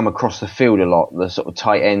come across the field a lot, the sort of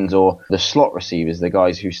tight ends or the slot receivers, the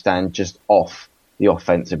guys who stand just off the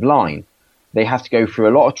offensive line. They have to go through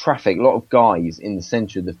a lot of traffic, a lot of guys in the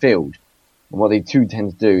center of the field. And what they tend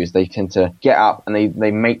to do is they tend to get up and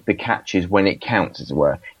they make the catches when it counts, as it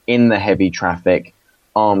were, in the heavy traffic,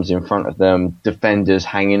 arms in front of them, defenders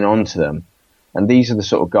hanging on to them. And these are the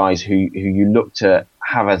sort of guys who you look to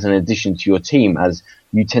have as an addition to your team, as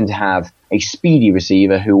you tend to have a speedy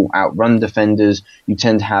receiver who will outrun defenders. You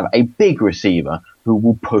tend to have a big receiver who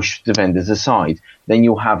will push defenders aside. Then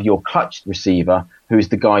you'll have your clutch receiver, who is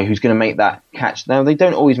the guy who's going to make that catch. Now, they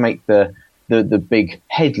don't always make the big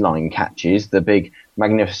headline catches, the big,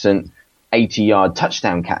 magnificent 80-yard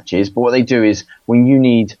touchdown catches. But what they do is when you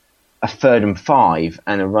need a 3rd and 5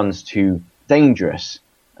 and a run's too dangerous,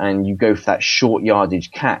 and you go for that short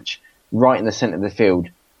yardage catch right in the center of the field,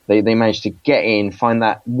 they manage to get in, find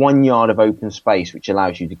that 1 yard of open space, which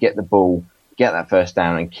allows you to get the ball, get that first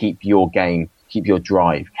down, and keep your game, keep your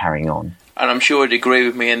drive carrying on. And I'm sure you'd agree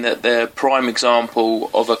with me in that the prime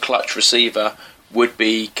example of a clutch receiver would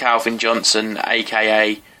be Calvin Johnson,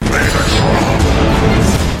 a.k.a.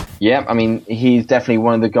 Yeah, I mean, he's definitely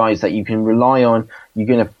one of the guys that you can rely on. You're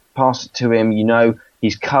going to pass it to him,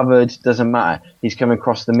 he's covered, doesn't matter. He's coming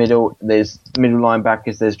across the middle. There's middle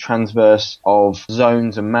linebackers, there's transverse of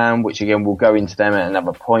zones and man, which again we'll go into them at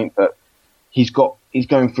another point, but he's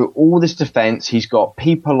going through all this defense. He's got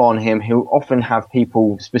people on him. He'll often have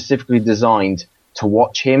people specifically designed to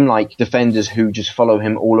watch him, like defenders who just follow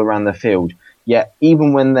him all around the field. Yet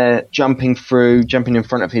even when they're jumping in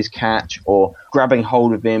front of his catch or grabbing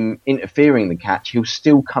hold of him, interfering the catch, he'll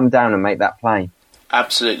still come down and make that play.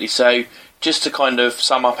 Absolutely. So just to kind of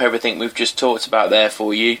sum up everything we've just talked about there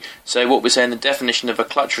for you. So what we're saying, the definition of a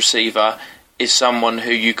clutch receiver is someone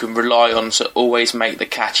who you can rely on to always make the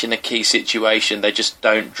catch in a key situation. They just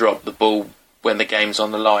don't drop the ball when the game's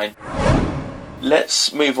on the line.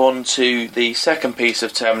 Let's move on to the second piece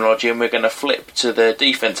of terminology, and we're going to flip to the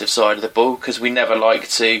defensive side of the ball, because we never like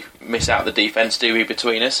to miss out the defence, do we,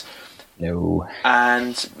 between us? No.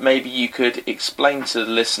 And maybe you could explain to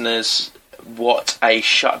the listeners what a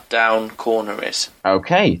shutdown corner is.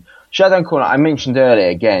 Okay, Shutdown corner, I mentioned earlier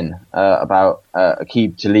again about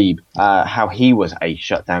Aqib Talib, how he was a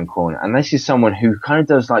shutdown corner. And this is someone who kind of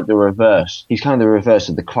does like the reverse. He's kind of the reverse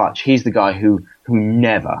of the clutch. He's the guy who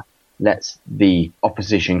never lets the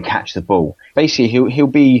opposition catch the ball. Basically, he'll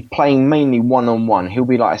be playing mainly one-on-one. He'll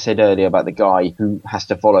be, like I said earlier, about the guy who has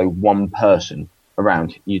to follow one person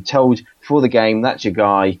around. You're told before the game, that's your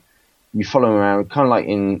guy. You follow him around, kind of like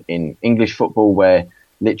in English football where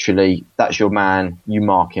literally, that's your man. You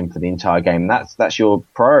mark him for the entire game. That's your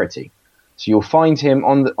priority. So you'll find him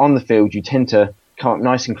on the field. You tend to come up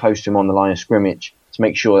nice and close to him on the line of scrimmage to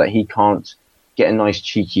make sure that he can't get a nice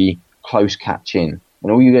cheeky close catch in.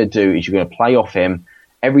 And all you're going to do is you're going to play off him.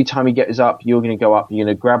 Every time he gets up, you're going to go up. You're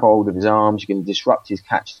going to grab hold of his arms. You're going to disrupt his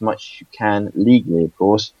catch as much as you can, legally, of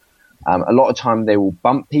course. A lot of time they will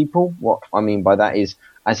bump people. What I mean by that is,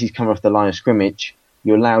 as he's coming off the line of scrimmage,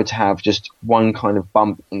 you're allowed to have just one kind of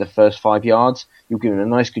bump in the first 5 yards. You'll give him a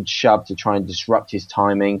nice good shove to try and disrupt his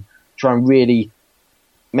timing, try and really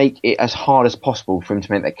make it as hard as possible for him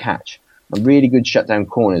to make that catch. And really good shutdown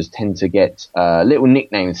corners tend to get little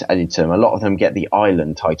nicknames added to them. A lot of them get the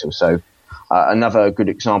Island title. So another good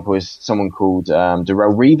example is someone called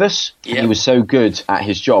Darrell Revis. Yeah. He was so good at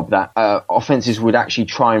his job that offenses would actually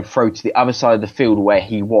try and throw to the other side of the field where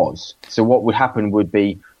he was. So what would happen would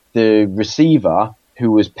be the receiver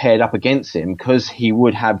who was paired up against him, because he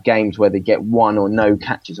would have games where they get one or no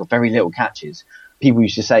catches or very little catches. People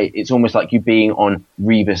used to say it's almost like you being on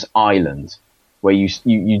Revis Island, where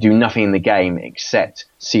you do nothing in the game except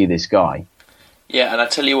see this guy. Yeah, and I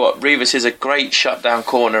tell you what, Revis is a great shutdown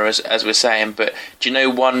corner, as we're saying, but do you know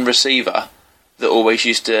one receiver that always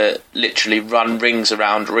used to literally run rings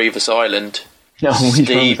around Revis Island? No,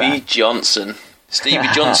 Stevie Johnson. Stevie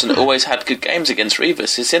Johnson always had good games against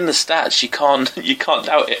Revis. It's in the stats. You can't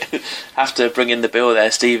doubt it. Have to bring in the bill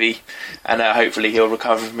there, Stevie, and hopefully he'll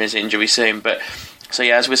recover from his injury soon. But so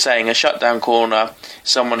yeah, as we're saying, a shutdown corner,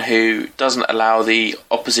 someone who doesn't allow the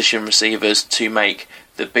opposition receivers to make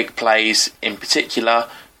the big plays in particular,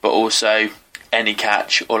 but also any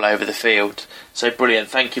catch all over the field. So brilliant.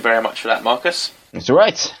 Thank you very much for that, Marcus. It's all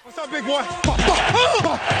right. What's up, big boy?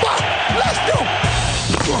 Let's go.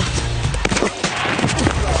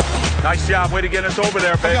 Nice job. Way to get us over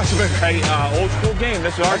there, babe. Hey, old school game.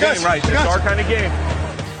 This is our game, right? This is our kind of game.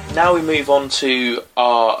 Now we move on to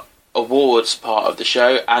our awards part of the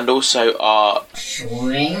show and also our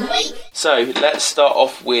swing. So let's start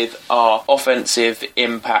off with our offensive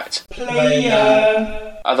impact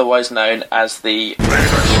player, otherwise known as the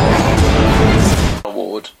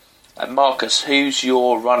award. And Marcus, who's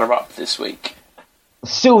your runner-up this week?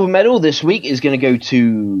 Silver medal this week is going to go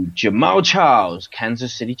to Jamal Charles,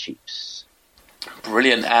 Kansas City Chiefs.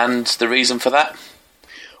 Brilliant. And the reason for that?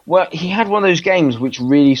 Well, he had one of those games which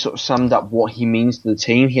really sort of summed up what he means to the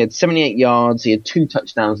team. He had 78 yards, he had 2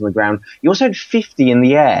 touchdowns on the ground. He also had 50 in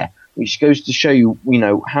the air, which goes to show you,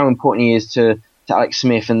 how important he is to Alex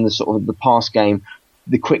Smith and the sort of the pass game,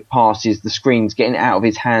 the quick passes, the screens, getting it out of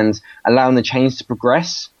his hands, allowing the chains to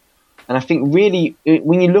progress. And I think really,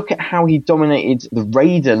 when you look at how he dominated the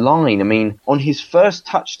Raider line, I mean, on his first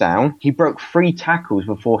touchdown, he broke 3 tackles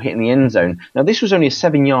before hitting the end zone. Now, this was only a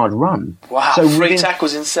 7-yard run. Wow, so 3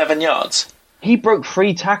 tackles in 7 yards? He broke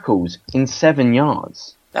 3 tackles in 7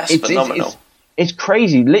 yards. That's phenomenal. It's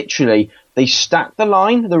crazy. Literally, they stacked the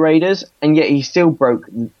line, the Raiders, and yet he still broke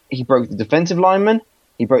the defensive lineman,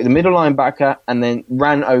 he broke the middle linebacker, and then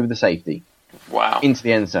ran over the safety. Wow. Into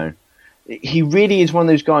the end zone. He really is one of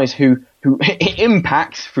those guys who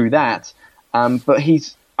impacts through that. But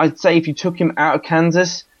I'd say if you took him out of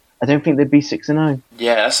Kansas, I don't think they'd be 6-0.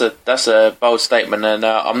 Yeah, that's a bold statement, and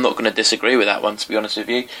I'm not going to disagree with that one, to be honest with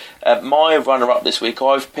you. My runner-up this week,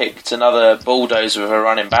 I've picked another bulldozer of a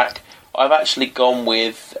running back. I've actually gone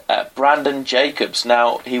with Brandon Jacobs.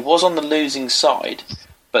 Now, he was on the losing side,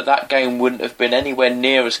 but that game wouldn't have been anywhere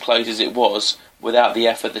near as close as it was without the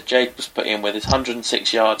effort that Jacobs put in with his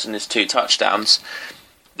 106 yards and his 2 touchdowns.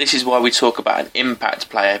 This is why we talk about an impact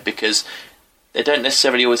player, because they don't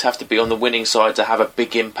necessarily always have to be on the winning side to have a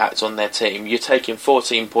big impact on their team. You're taking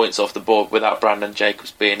 14 points off the board without Brandon Jacobs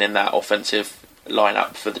being in that offensive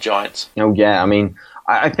lineup for the Giants. Oh, yeah. I mean,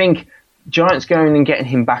 I think Giants going and getting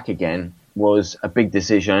him back again was a big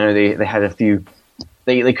decision. I know they had a few...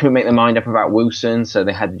 They couldn't make their mind up about Wilson, so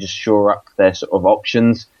they had to just shore up their sort of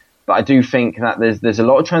options. But I do think that there's a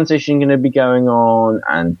lot of transition going to be going on,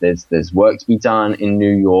 and there's work to be done in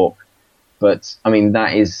New York. But I mean,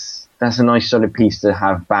 that's a nice solid piece to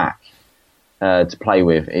have back to play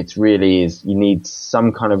with. It really is. You need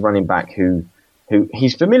some kind of running back who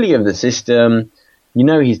he's familiar with the system. You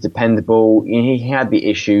know he's dependable. He had the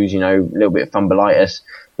issues, a little bit of fumbleitis,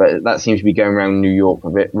 but that seems to be going around New York a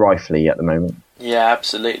bit rifely at the moment. Yeah,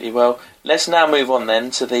 absolutely. Well, let's now move on then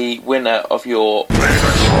to the winner of your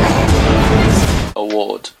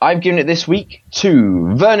award. I've given it this week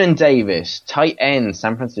to Vernon Davis, tight end,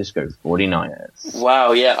 San Francisco 49ers.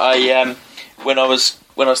 Wow, yeah, when I was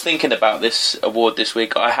thinking about this award this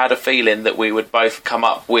week, I had a feeling that we would both come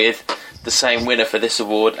up with the same winner for this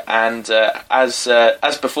award, and as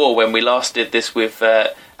before, when we last did this with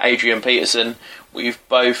Adrian Peterson, we've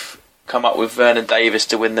both come up with Vernon Davis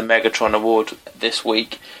to win the Megatron Award this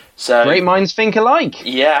week. So great minds think alike.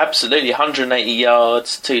 Yeah, absolutely. 180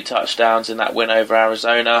 yards, 2 touchdowns in that win over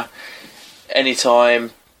Arizona.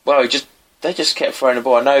 Anytime, well, they just kept throwing the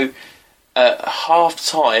ball. I know half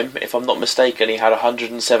time, if I'm not mistaken, he had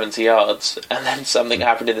 170 yards, and then something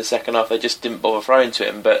happened in the second half. They just didn't bother throwing to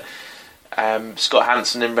him. But Scott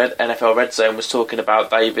Hansen in NFL Red Zone was talking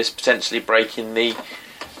about Davis potentially breaking the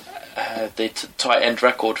tight end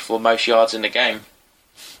record for most yards in the game.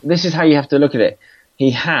 This is how you have to look at it. He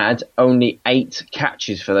had only 8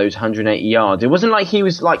 catches for those 180 yards. It wasn't like he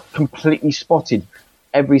was completely spotted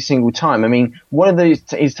every single time. I mean, one of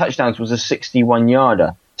his touchdowns was a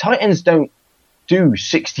 61-yarder. Tight ends don't do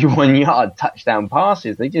 61-yard touchdown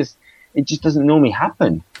passes. It just doesn't normally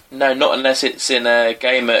happen. No, not unless it's in a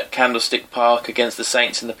game at Candlestick Park against the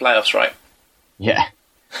Saints in the playoffs, right? Yeah.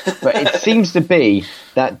 But it seems to be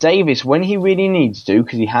that Davis, when he really needs to,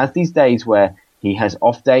 because he has these days where he has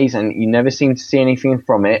off days and you never seem to see anything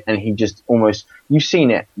from it, and he just almost... You've seen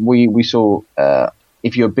it. We saw...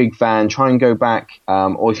 if you're a big fan, try and go back,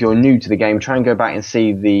 or if you're new to the game, try and go back and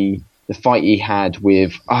see the fight he had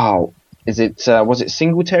with... was it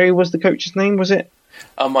Singletary was the coach's name, was it?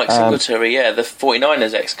 Oh, Mike Singletary, yeah, the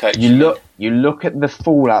 49ers ex-coach. You look at the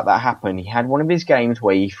fallout that happened. He had one of his games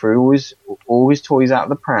where he threw all his toys out of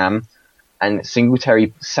the pram, and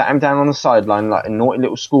Singletary sat him down on the sideline like a naughty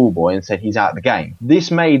little schoolboy and said he's out of the game. This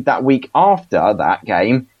made that week after that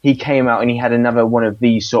game, he came out and he had another one of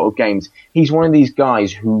these sort of games. He's one of these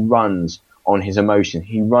guys who runs on his emotions.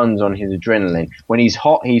 He runs on his adrenaline. When he's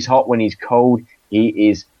hot, he's hot. When he's cold, he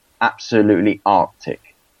is absolutely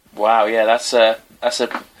arctic. Wow, yeah, that's a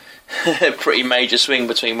pretty major swing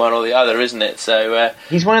between one or the other, isn't it? So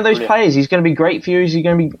he's one of those players. He's going to be great for you. He's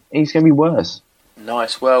going to be worse.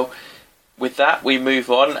 Nice. Well, with that, we move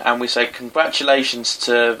on and we say congratulations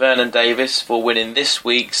to Vernon Davis for winning this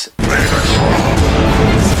week's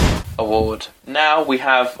award. Now we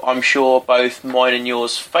have, I'm sure, both mine and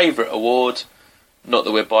yours favourite award. Not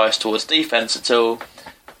that we're biased towards defence at all,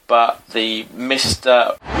 but the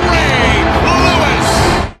Mr. Ray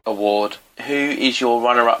Lewis award. Who is your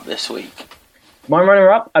runner-up this week? My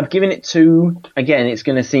runner-up, I've given it to, again, it's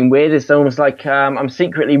going to seem weird. It's almost like I'm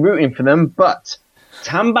secretly rooting for them, but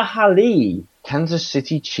Tamba Hali, Kansas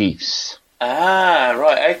City Chiefs. Ah,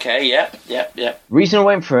 right, okay, yep. Reason I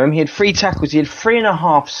went for him, he had 3 tackles, he had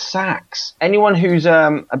 3.5 sacks. Anyone who's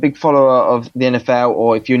a big follower of the NFL,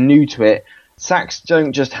 or if you're new to it, sacks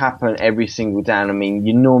don't just happen every single down. I mean,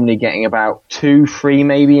 you're normally getting about 2, 3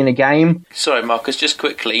 maybe in a game. Sorry, Marcus, just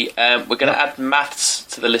quickly, we're going to add maths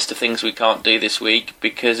to the list of things we can't do this week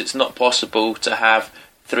because it's not possible to have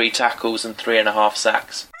 3 tackles and 3.5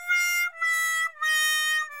 sacks.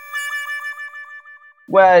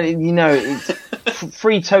 Well, it's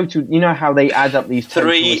 3 total. You know how they add up these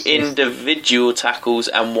 3 assists. Individual tackles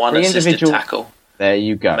and 1 assisted tackle. There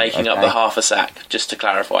you go. Making up the half a sack, just to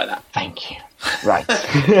clarify that. Thank you. Right.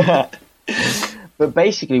 But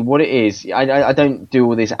basically what it is, I don't do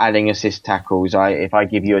all this adding assist tackles. If I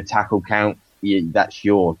give you a tackle count, that's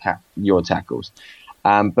your tackles.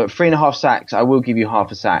 But 3.5 sacks, I will give you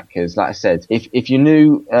half a sack because, like I said, if you're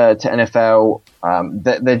new to NFL,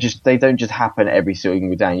 they don't just happen every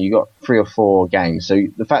single down. You got 3 or 4 games, so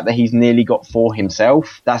the fact that he's nearly got 4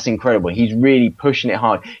 himself, that's incredible. He's really pushing it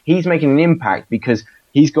hard. He's making an impact because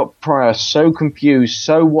he's got Pryor so confused,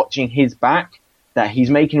 so watching his back that he's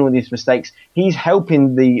making all these mistakes. He's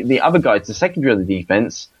helping the other guys, the secondary of the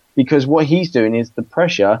defense, because what he's doing is the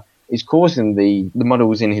pressure is causing the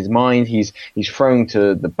muddles in his mind. He's throwing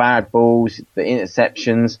to the bad balls, the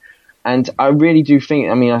interceptions. And I really do think,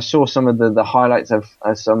 I saw some of the highlights of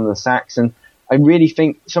some of the sacks, and I really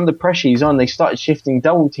think some of the pressure he's on, they started shifting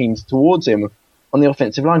double teams towards him on the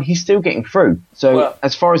offensive line. He's still getting through. So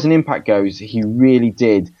as far as an impact goes, he really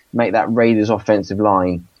did make that Raiders offensive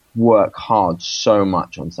line work hard so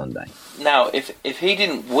much on Sunday. Now, if he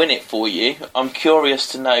didn't win it for you, I'm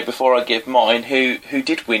curious to know, before I give mine, who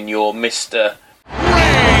did win your Mr.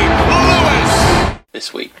 Ray Lewis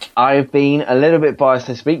this week? I've been a little bit biased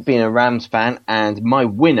this week, being a Rams fan, and my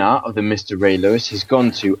winner of the Mr. Ray Lewis has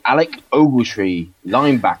gone to Alec Ogletree,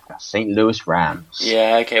 linebacker, St. Louis Rams.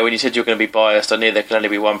 Yeah, okay, when you said you were going to be biased, I knew there could only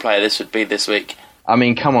be one player this would be this week. I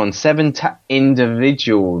mean, come on, 7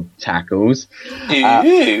 individual tackles.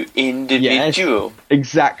 Individual. Yes,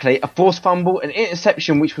 exactly. A forced fumble, an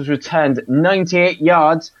interception which was returned 98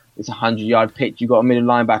 yards. It's a 100-yard pitch. You've got a middle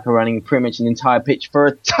linebacker running pretty much an entire pitch for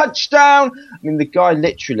a touchdown. I mean, the guy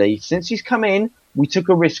literally, since he's come in, we took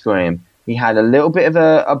a risk on him. He had a little bit of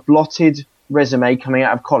a blotted resume coming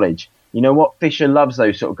out of college. You know what? Fisher loves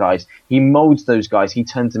those sort of guys. He molds those guys. He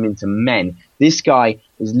turns them into men. This guy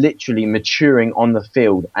is literally maturing on the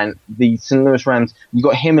field. And the St. Louis Rams, you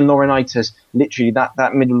got him and Laurinaitis. Literally,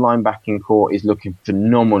 that middle linebacking core is looking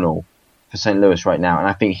phenomenal for St. Louis right now. And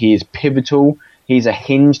I think he is pivotal. He's a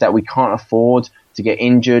hinge that we can't afford to get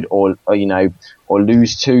injured or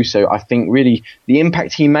lose to. So I think really the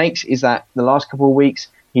impact he makes is that the last couple of weeks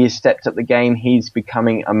he has stepped up the game. He's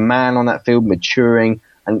becoming a man on that field, maturing.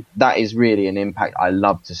 And that is really an impact I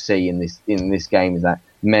love to see in this game, is that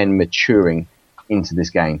men maturing into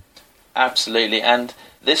this game. Absolutely. And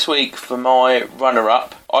this week for my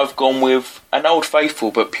runner-up, I've gone with an old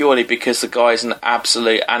faithful, but purely because the guy's an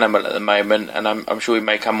absolute animal at the moment, and I'm sure we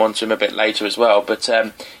may come on to him a bit later as well, but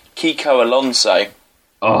Kiko Alonso,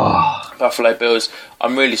 Buffalo Bills.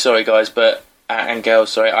 I'm really sorry, guys, and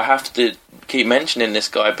girls, sorry, I have to keep mentioning this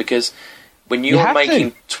guy because when you're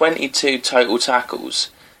making 22 total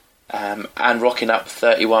tackles and rocking up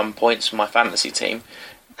 31 points for my fantasy team,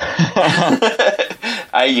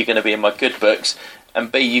 A, you're going to be in my good books,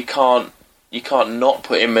 and B, you can't not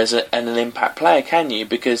put him as an impact player, can you?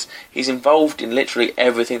 Because he's involved in literally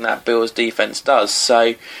everything that Bills defense does.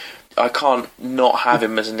 So I can't not have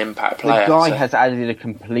him as an impact player. The guy has added a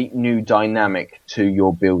complete new dynamic to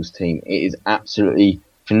your Bills team. It is absolutely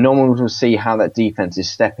phenomenal to see how that defense is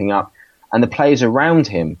stepping up. And the players around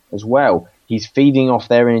him as well. He's feeding off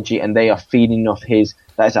their energy and they are feeding off his.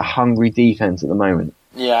 That is a hungry defense at the moment.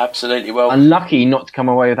 Yeah, absolutely. Well, unlucky not to come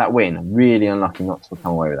away with that win. Really unlucky not to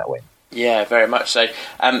come away with that win. Yeah, very much so.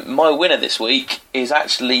 My winner this week is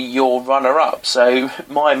actually your runner-up. So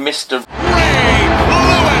my Mr. Ray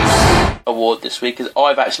Lewis award this week is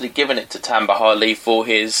I've actually given it to Tamba Hali for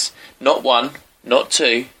his not 1, not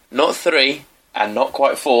 2, not 3, and not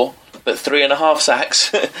quite 4, but 3.5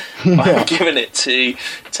 sacks. I'm giving it to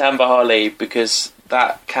Tamba Hali because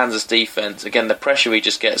that Kansas defense, again, the pressure he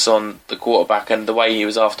just gets on the quarterback and the way he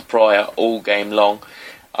was after Pryor all game long.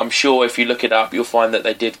 I'm sure if you look it up, you'll find that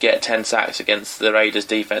they did get 10 sacks against the Raiders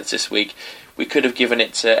defense this week. We could have given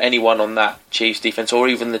it to anyone on that Chiefs defense, or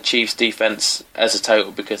even the Chiefs defense as a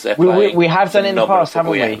total, because they're playing. We have done it in the past,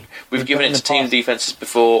 haven't we? We've given it to team defenses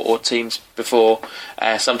before, or teams before.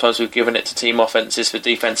 Sometimes we've given it to team offenses for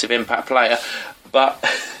defensive impact player, but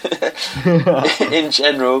in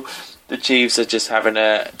general, the Chiefs are just having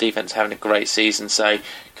a great season. So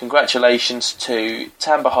congratulations to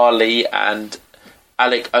Tamba Hali and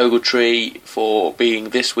Alec Ogletree for being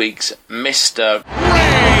this week's Mr.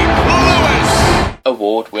 Ray Lewis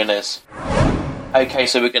award winners. Okay,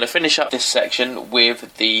 so we're going to finish up this section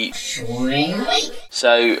with the Swing Week.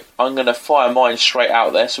 So I'm going to fire mine straight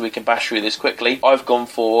out there so we can bash through this quickly. I've gone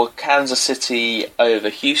for Kansas City over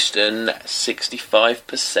Houston,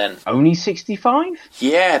 65%. Only 65?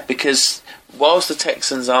 Yeah, because whilst the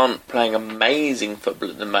Texans aren't playing amazing football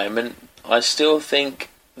at the moment, I still think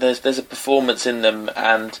there's a performance in them,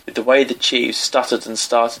 and with the way the Chiefs stuttered and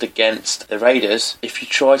started against the Raiders, if you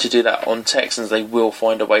try to do that on Texans, they will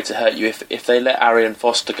find a way to hurt you. If they let Arian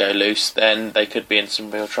Foster go loose, then they could be in some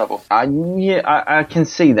real trouble. I can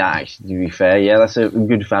see that, actually, to be fair. Yeah, that's a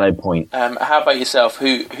good valid point. How about yourself?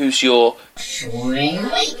 Who's your Swing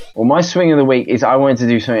Week? Well, my Swing of the Week is I wanted to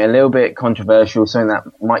do something a little bit controversial, something that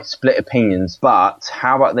might split opinions, but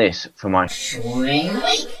how about this for my Swing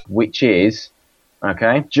Week? Which is...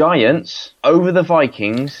 Okay, Giants over the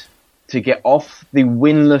Vikings to get off the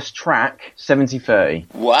winless track,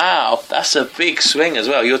 70-30. Wow, that's a big swing as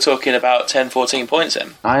well. You're talking about 10-14 points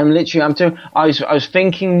then. I was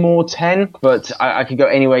thinking more 10, but I could go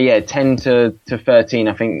anywhere. Yeah, 10 to 13.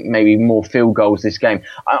 I think maybe more field goals this game.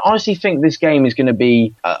 I honestly think this game is going to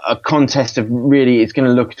be a contest of really. It's going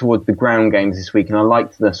to look towards the ground games this week, and I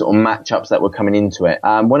liked the sort of matchups that were coming into it.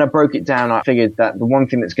 When I broke it down, I figured that the one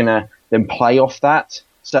thing that's going to then play off that.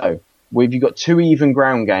 So, if you've got 2 even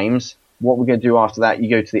ground games, what we're going to do after that, you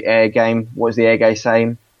go to the air game. What is the air game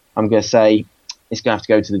saying? I'm going to say it's going to have to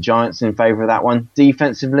go to the Giants in favour of that one.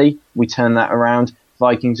 Defensively, we turn that around.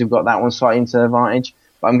 Vikings have got that one slightly into advantage.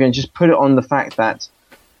 But I'm going to just put it on the fact that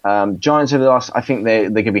Giants over the last, I think they're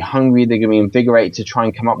going to be hungry. They're going to be invigorated to try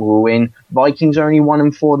and come up with a win. Vikings are only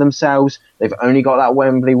 1-4 themselves. They've only got that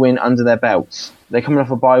Wembley win under their belts. They're coming off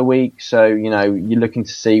a bye week, so you're looking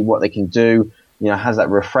to see what they can do. Has that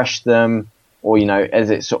refreshed them, or has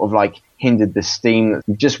it sort of like hindered the steam?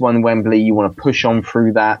 You've just won Wembley. You want to push on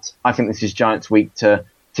through that. I think this is Giants week to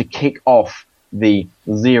kick off the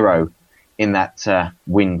 0 in that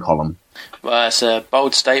win column. Well, that's a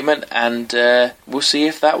bold statement, and we'll see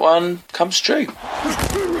if that one comes true. Takes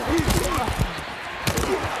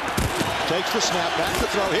the snap, back to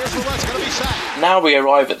throw. Here's the West, going to be sacked. Now we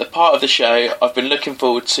arrive at the part of the show I've been looking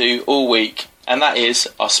forward to all week, and that is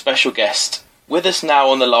our special guest. With us now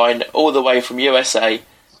on the line, all the way from USA,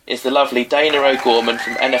 is the lovely Dana O'Gorman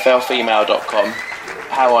from NFLfemale.com.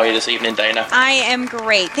 How are you this evening, Dana? I am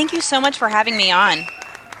great. Thank you so much for having me on.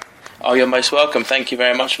 Oh, you're most welcome. Thank you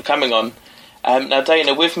very much for coming on. Now,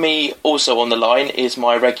 Dana, with me also on the line is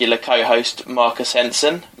my regular co-host, Marcus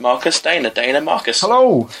Henson. Marcus, Dana, Marcus.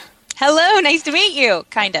 Hello. Hello, nice to meet you,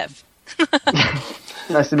 kind of.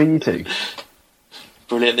 Nice to meet you too.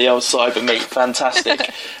 Brilliant, the old cyber meet, fantastic.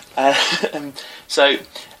 So,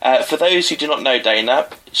 for those who do not know Dana,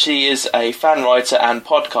 she is a fan writer and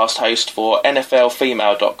podcast host for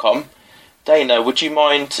NFLfemale.com. Dana, would you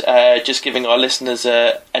mind just giving our listeners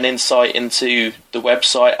an insight into the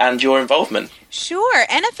website and your involvement? Sure.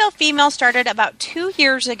 NFL Female started about 2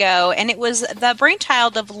 years ago, and it was the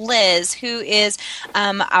brainchild of Liz, who is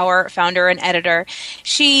our founder and editor.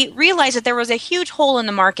 She realized that there was a huge hole in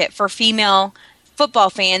the market for female football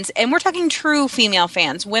fans, and we're talking true female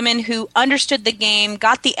fans, women who understood the game,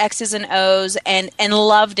 got the X's and O's, and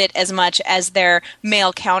loved it as much as their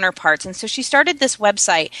male counterparts. And so she started this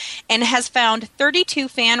website and has found 32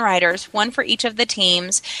 fan writers, one for each of the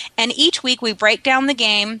teams, and each week we break down the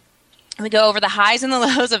game. We go over the highs and the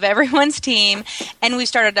lows of everyone's team, and we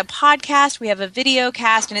started a podcast, we have a video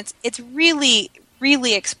cast, and it's really,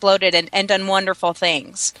 really exploded and done wonderful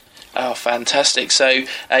things. Oh, fantastic. So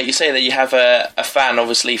you say that you have a fan,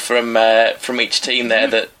 obviously, from each team there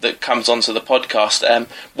that comes onto the podcast.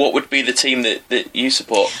 What would be the team that you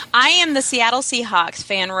support? I am the Seattle Seahawks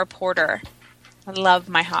fan reporter. I love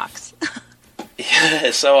my Hawks.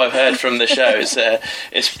 Yeah, so I've heard from the show.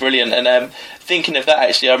 It's brilliant. And thinking of that,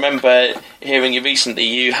 actually, I remember hearing you recently.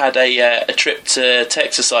 You had a trip to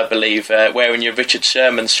Texas, I believe, wearing your Richard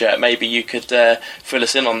Sherman shirt. Maybe you could fill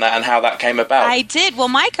us in on that and how that came about. I did. Well,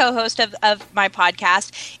 my co-host of my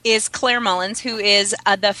podcast is Claire Mullins, who is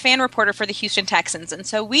the fan reporter for the Houston Texans. And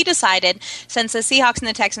so we decided, since the Seahawks and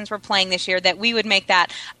the Texans were playing this year, that we would make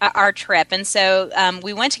that our trip. And so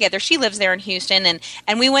we went together. She lives there in Houston,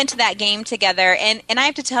 and we went to that game together. And I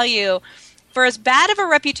have to tell you, for as bad of a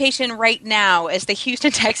reputation right now as the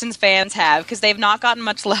Houston Texans fans have, because they've not gotten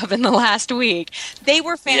much love in the last week, they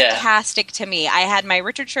were fantastic to me. I had my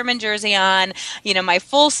Richard Sherman jersey on, my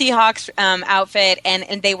full Seahawks outfit,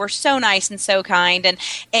 and they were so nice and so kind. And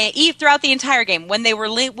throughout the entire game, when they were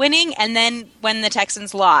winning and then when the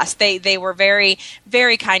Texans lost, they were very,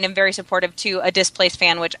 very kind and very supportive to a displaced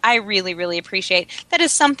fan, which I really, really appreciate. That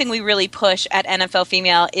is something we really push at NFL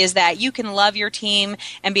Female, is that you can love your team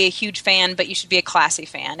and be a huge fan, but you should be a classy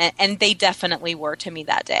fan, and they definitely were to me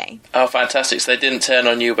that day. Oh, fantastic. So they didn't turn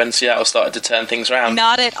on you when Seattle started to turn things around?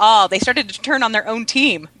 Not at all. They started to turn on their own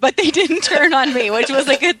team, but they didn't turn on me, which was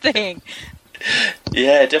a good thing.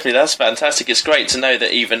 Yeah, definitely. That's fantastic. It's great to know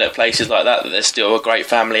that even at places like that there's still a great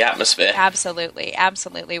family atmosphere. Absolutely.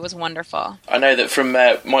 Absolutely. It was wonderful. I know that from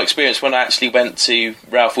my experience when I actually went to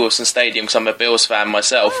Ralph Wilson Stadium, because I'm a Bills fan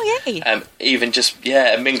myself, even just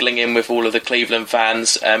mingling in with all of the Cleveland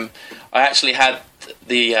fans, I actually had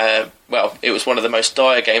it was one of the most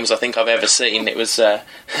dire games I think I've ever seen. It was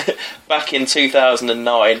back in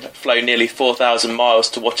 2009, flown nearly 4,000 miles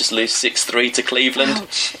to watch us lose 6-3 to Cleveland.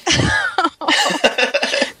 Ouch.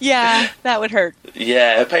 Yeah, that would hurt.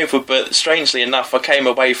 Yeah, painful, but strangely enough, I came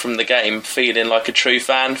away from the game feeling like a true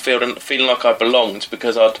fan, feeling like I belonged,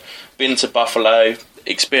 because I'd been to Buffalo,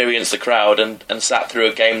 experienced the crowd, and sat through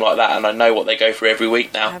a game like that, and I know what they go through every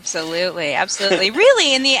week now. Absolutely, absolutely.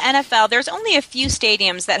 Really, in the NFL, there's only a few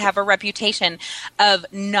stadiums that have a reputation of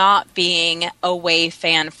not being away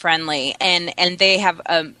fan friendly, and they have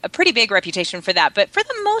a pretty big reputation for that. But for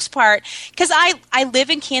the most part, because I live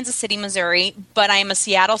in Kansas City, Missouri, but I'm a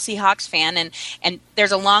Seattle Seahawks fan, and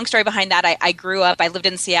there's a long story behind that. I grew up, I lived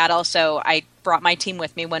in Seattle, so I brought my team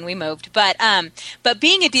with me when we moved. But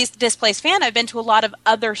being a displaced fan, I've been to a lot of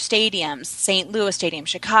other stadiums, St. Louis Stadium,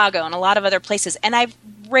 Chicago, and a lot of other places, and I've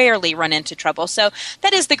rarely run into trouble. So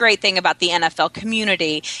that is the great thing about the NFL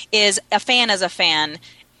community, is a fan is a fan,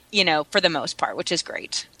 for the most part, which is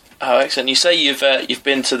great. Oh, excellent. You say you've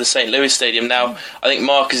been to the St. Louis Stadium. Now, I think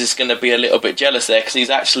Marcus is going to be a little bit jealous there because he's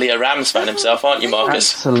actually a Rams fan himself, aren't you,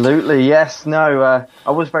 Marcus? Absolutely, yes. No,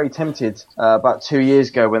 I was very tempted about 2 years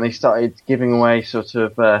ago when they started giving away sort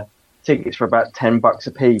of tickets for about $10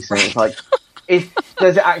 a piece, and it's like,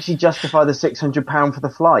 does it actually justify the £600 for the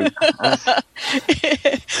flight?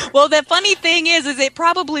 Well, the funny thing is it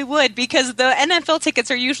probably would, because the NFL tickets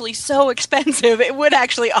are usually so expensive. It would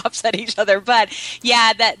actually offset each other. But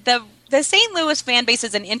yeah, the St. Louis fan base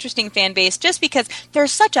is an interesting fan base just because they're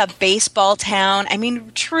such a baseball town. I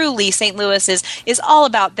mean, truly, St. Louis is all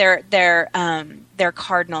about their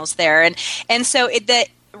Cardinals there, and so the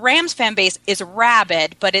Rams fan base is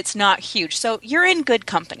rabid, but it's not huge. So you're in good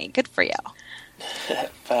company. Good for you.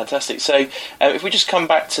 Fantastic. So if we just come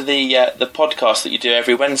back to the podcast that you do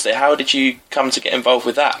every Wednesday, how did you come to get involved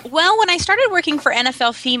with that? Well, when I started working for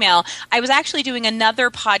NFL Female, I was actually doing another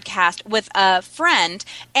podcast with a friend,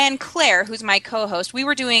 and Claire, who's my co-host. We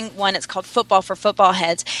were doing one, it's called Football for Football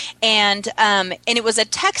Heads, and it was a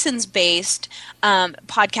Texans-based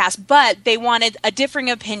podcast, but they wanted a differing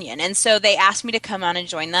opinion, and so they asked me to come on and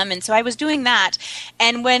join them, and so I was doing that.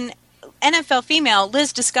 And when NFL Female,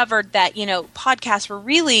 Liz discovered that, podcasts were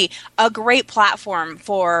really a great platform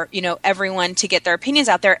for, everyone to get their opinions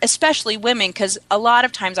out there, especially women, because a lot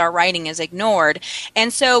of times our writing is ignored.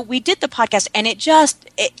 And so we did the podcast, and it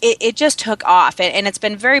just took off, and it's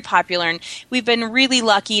been very popular. And we've been really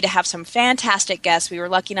lucky to have some fantastic guests. We were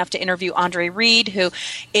lucky enough to interview Andre Reed, who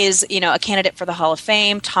is, a candidate for the Hall of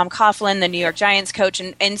Fame, Tom Coughlin, the New York Giants coach.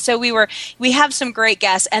 And so we have some great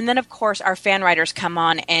guests. And then, of course, our fan writers come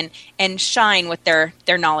on and shine with their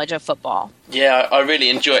knowledge of football. Yeah, I really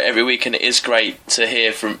enjoy it every week, and it is great to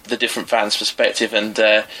hear from the different fans' perspective. And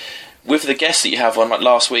with the guests that you have on, like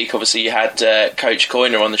last week, obviously you had Coach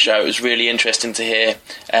Coyner on the show. It was really interesting to hear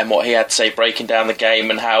what he had to say, breaking down the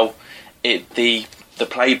game and how the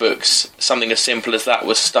playbooks, something as simple as that,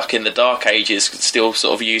 was stuck in the dark ages, still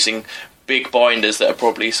sort of using big binders that are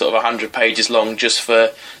probably sort of 100 pages long just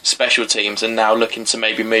for special teams, and now looking to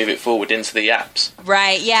maybe move it forward into the apps.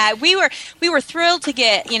 Right. Yeah, we were thrilled to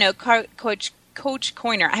get Coach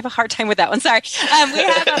Coyner. I have a hard time with that one. Sorry.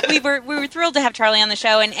 We were thrilled to have Charlie on the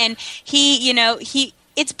show, and he.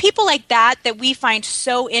 It's people like that we find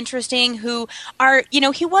so interesting, who are,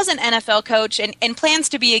 he was an NFL coach and plans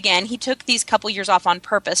to be again. He took these couple years off on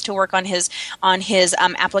purpose to work on his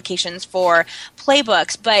applications for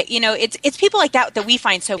playbooks. But, it's people like that we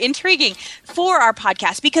find so intriguing for our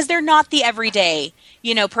podcast, because they're not the everyday,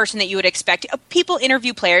 person that you would expect. People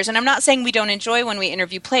interview players, and I'm not saying we don't enjoy when we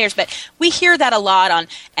interview players, but we hear that a lot on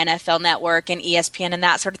NFL Network and ESPN and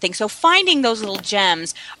that sort of thing. So finding those little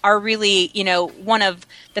gems are really, one of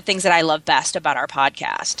the things that I love best about our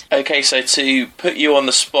podcast. Okay, so to put you on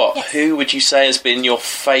the spot, yes, who would you say has been your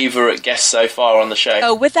favourite guest so far on the show?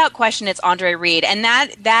 Oh, without question, it's Andre Reed, and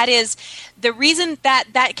that is the reason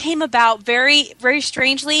that came about very, very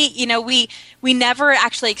strangely. We never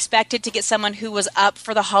actually expected to get someone who was up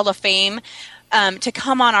for the Hall of Fame to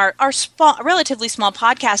come on our relatively small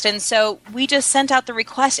podcast, and so we just sent out the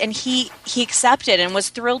request, and he accepted and was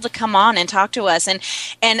thrilled to come on and talk to us. And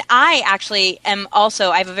I actually am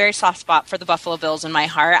also, I have a very soft spot for the Buffalo Bills in my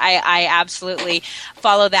heart. I absolutely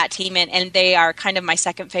follow that team, and they are kind of my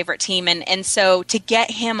second favorite team. And so to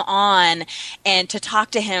get him on and to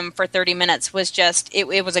talk to him for 30 minutes was just,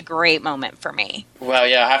 it was a great moment for me. Well,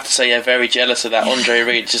 yeah, I have to say, very jealous of that. Andre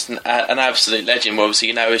Reed, just an absolute legend.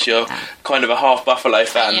 Obviously, as you're kind of a half Buffalo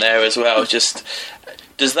fan there as well. Just,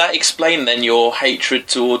 does that explain then your hatred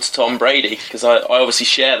towards Tom Brady? Because I obviously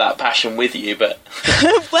share that passion with you, but...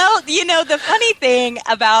 Well, the funny thing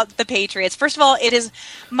about the Patriots, first of all, it is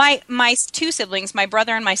my two siblings, my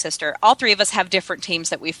brother and my sister, all three of us have different teams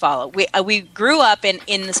that we follow. We grew up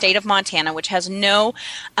in the state of Montana, which has no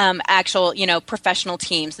actual, professional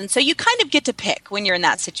teams. And so you kind of get to pick when you're in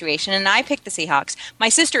that situation. And I picked the Seahawks. My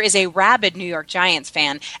sister is a rabid New York Giants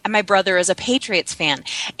fan, and my brother is a Patriots fan.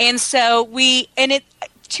 And so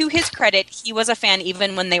to his credit, he was a fan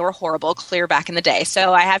even when they were horrible, clear back in the day.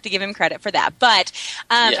 So I have to give him credit for that. But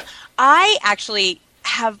I actually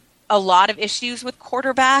have a lot of issues with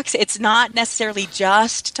quarterbacks. It's not necessarily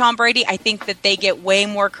just Tom Brady. I think that they get way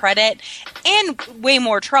more credit and way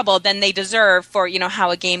more trouble than they deserve for,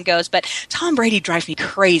 how a game goes. But Tom Brady drives me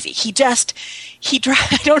crazy.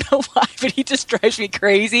 I don't know why, but he just drives me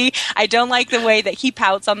crazy. I don't like the way that he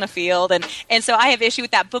pouts on the field, and so I have issue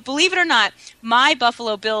with that. But believe it or not, my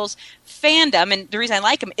Buffalo Bills fandom, and the reason I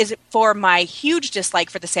like him, is for my huge dislike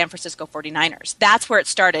for the San Francisco 49ers. That's where it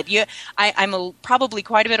started. I'm probably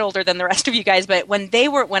quite a bit older than the rest of you guys, but when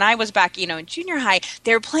I was back, in junior high,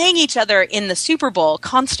 they were playing each other in the Super Bowl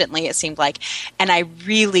constantly, it seemed like, and I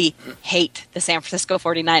really hate the San Francisco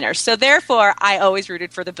 49ers. So therefore, I always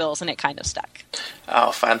rooted for the Bills, and it kind of stuck.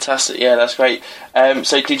 Oh, fantastic. Yeah, that's great.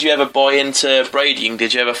 So did you ever buy into Bradying?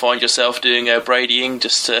 Did you ever find yourself doing Bradying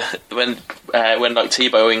just to, when like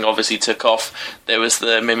Tebowing obviously took off, there was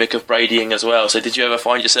the mimic of Bradying as well. So did you ever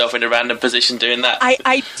find yourself in a random position doing that?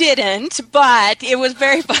 I didn't, but it was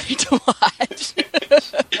very funny to watch.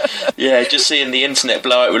 Yeah, just seeing the internet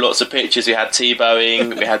blow up with lots of pictures. We had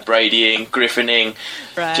Tebowing, we had Bradying, Griffining,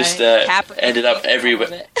 right. Just ended up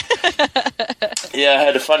everywhere. Yeah, I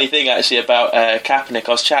heard a funny thing actually about Kaepernick.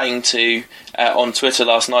 I was chatting to on Twitter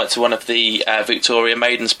last night to one of the Victoria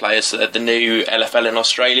Maidens players at the new LFL in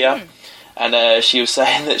Australia. And she was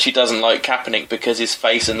saying that she doesn't like Kaepernick because his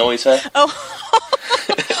face annoys her.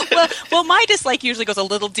 Oh, well, my dislike usually goes a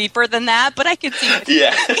little deeper than that, but I could see it.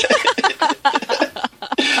 Yeah.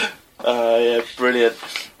 Yeah, brilliant.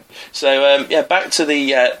 So, back to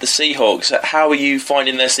the Seahawks. How are you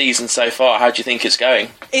finding their season so far? How do you think it's going?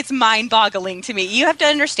 It's mind-boggling to me. You have to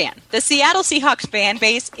understand, the Seattle Seahawks fan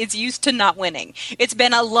base is used to not winning. It's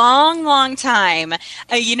been a long, long time.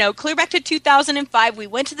 Clear back to 2005, we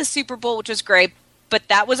went to the Super Bowl, which was great. But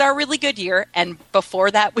that was our really good year, and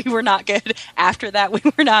before that we were not good. After that we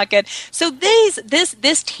were not good. So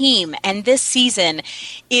this team and this season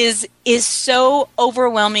is so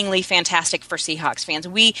overwhelmingly fantastic for Seahawks fans.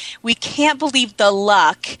 We can't believe the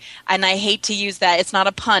luck, and I hate to use that, it's not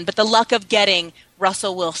a pun, but the luck of getting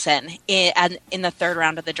Russell Wilson in the third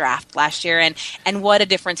round of the draft last year, and what a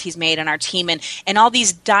difference he's made in our team, and all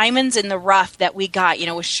these diamonds in the rough that we got,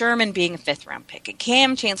 with Sherman being a 5th round pick, and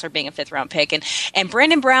Cam Chancellor being a 5th round pick, and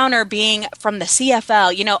Brandon Browner being from the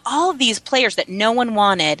CFL, all of these players that no one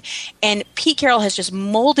wanted, and Pete Carroll has just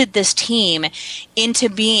molded this team into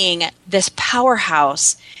being this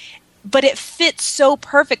powerhouse. But it fits so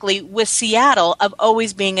perfectly with Seattle of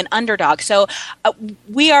always being an underdog. So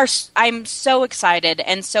I'm so excited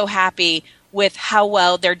and so happy with how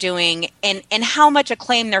well they're doing and how much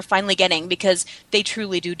acclaim they're finally getting, because they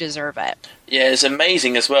truly do deserve it. Yeah, it's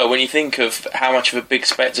amazing as well when you think of how much of a big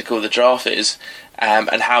spectacle the draft is,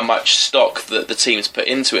 and how much stock that the teams put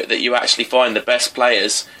into it, that you actually find the best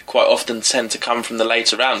players quite often tend to come from the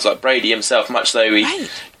later rounds. Like Brady himself, much though we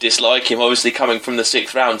dislike him, obviously coming from the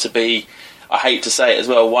 6th round to be, I hate to say it as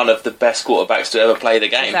well, one of the best quarterbacks to ever play the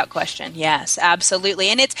game. Without question, yes, absolutely.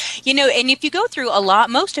 And it's, and if you go through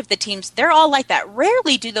most of the teams, they're all like that.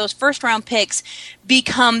 Rarely do those first-round picks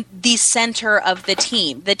become the center of the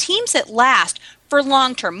team. The teams that last for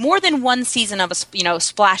long-term, more than one season of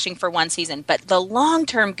splashing for one season, but the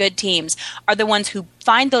long-term good teams are the ones who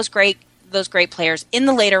find those great players in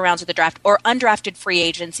the later rounds of the draft or undrafted free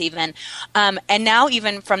agents even. And now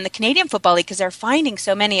even from the Canadian Football League, because they're finding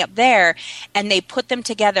so many up there, and they put them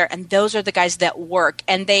together, and those are the guys that work,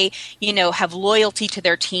 and they, have loyalty to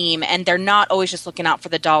their team, and they're not always just looking out for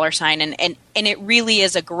the dollar sign. And it really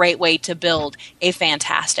is a great way to build a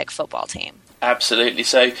fantastic football team. Absolutely.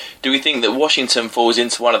 So do we think that Washington falls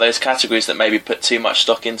into one of those categories that maybe put too much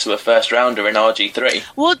stock into a first rounder in RG3?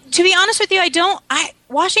 Well, to be honest with you,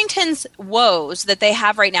 Washington's woes that they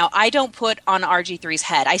have right now, I don't put on RG3's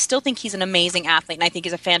head. I still think he's an amazing athlete, and I think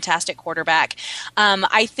he's a fantastic quarterback.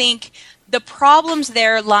 I think the problems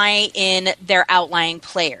there lie in their outlying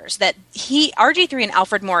players, that RG3 and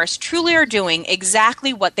Alfred Morris truly are doing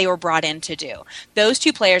exactly what they were brought in to do. Those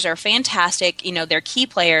two players are fantastic, they're key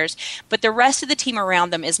players, but the rest of the team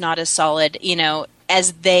around them is not as solid,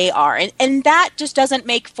 as they are. And that just doesn't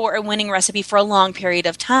make for a winning recipe for a long period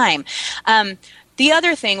of time. The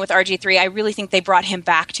other thing with RG3, I really think they brought him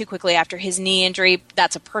back too quickly after his knee injury.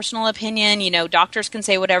 That's a personal opinion. Doctors can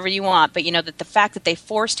say whatever you want, but that the fact that they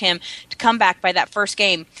forced him to come back by that first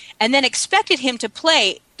game and then expected him to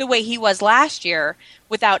play the way he was last year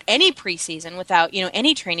without any preseason, without,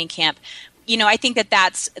 any training camp, I think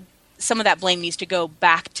that's some of that blame needs to go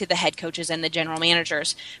back to the head coaches and the general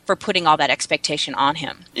managers for putting all that expectation on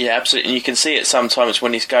him. Yeah, absolutely. And you can see it sometimes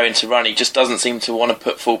when he's going to run. He just doesn't seem to want to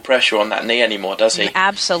put full pressure on that knee anymore, does he?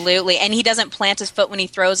 Absolutely. And he doesn't plant his foot when he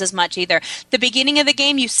throws as much either. The beginning of the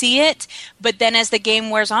game, you see it, but then as the game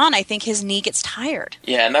wears on, I think his knee gets tired.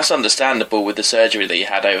 Yeah, and that's understandable with the surgery that he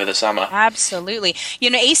had over the summer. Absolutely.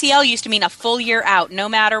 ACL used to mean a full year out, no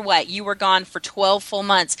matter what. You were gone for 12 full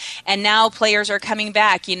months, and now players are coming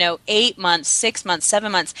back, 8 months, 6 months,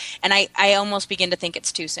 7 months, and I almost begin to think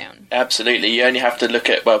it's too soon. Absolutely. You only have to look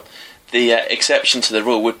at, the exception to the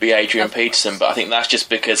rule would be Adrian Peterson, but I think that's just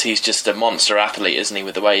because he's just a monster athlete, isn't he,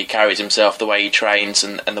 with the way he carries himself, the way he trains,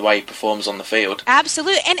 and the way he performs on the field.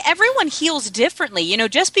 Absolutely, and everyone heals differently.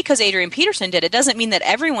 Just because Adrian Peterson did it doesn't mean that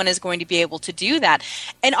everyone is going to be able to do that.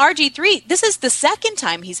 And RG3, this is the second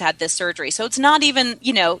time he's had this surgery, so it's not even,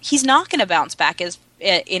 he's not going to bounce back as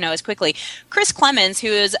quickly. Chris Clemens, who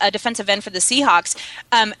is a defensive end for the Seahawks,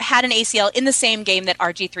 had an ACL in the same game that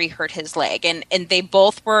RG3 hurt his leg, and they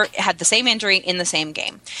both had the same injury in the same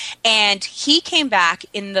game. And he came back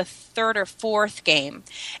in the third or fourth game,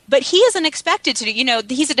 but he isn't expected to do.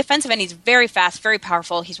 He's a defensive end. He's very fast, very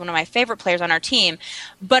powerful. He's one of my favorite players on our team.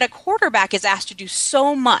 But a quarterback is asked to do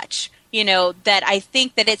so much. That I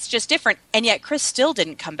think that it's just different. And yet Chris still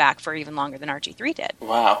didn't come back for even longer than RG3 did.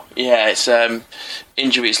 Wow. Yeah, it's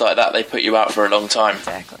injuries like that, they put you out for a long time.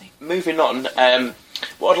 Exactly. Moving on,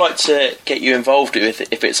 what I'd like to get you involved with,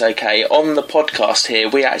 if it's okay, on the podcast here,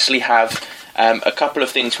 we actually have a couple of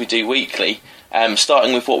things we do weekly,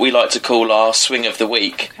 starting with what we like to call our Swing of the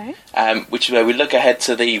Week, which is where we look ahead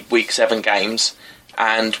to the Week 7 games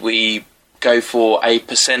and we go for a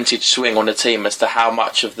percentage swing on a team as to how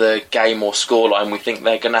much of the game or scoreline we think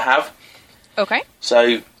they're going to have. Okay.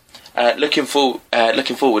 So, looking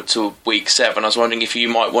forward to Week 7, I was wondering if you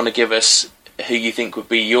might want to give us who you think would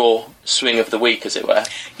be your swing of the week, as it were.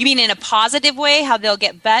 You mean in a positive way, how they'll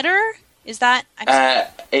get better? Is that?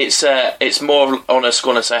 It's more on a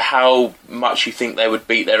scoreline, so how much you think they would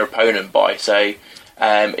beat their opponent by. So,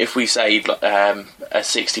 if we say a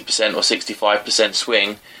 60% or 65%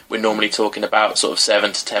 swing, we're normally talking about sort of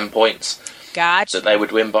 7 to 10 points. Gotcha. That they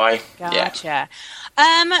would win by. Gotcha.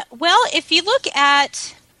 Yeah. Well, if you look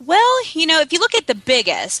at the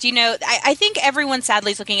biggest, I think everyone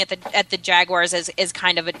sadly is looking at the Jaguars as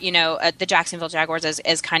kind of the Jacksonville Jaguars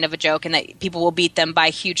as kind of a joke, and that people will beat them by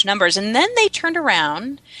huge numbers. And then they turned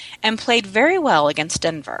around and played very well against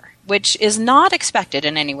Denver, which is not expected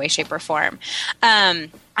in any way, shape, or form.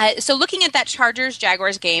 So looking at that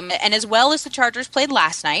Chargers-Jaguars game, and as well as the Chargers played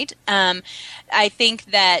last night, I think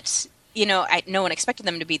that no one expected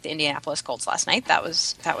them to beat the Indianapolis Colts last night. That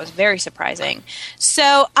was very surprising.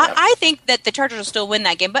 So I think that the Chargers will still win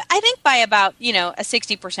that game, but I think by about a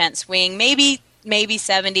 60% swing, maybe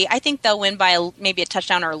 70. I think they'll win by maybe a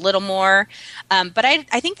touchdown or a little more. But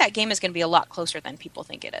I think that game is going to be a lot closer than people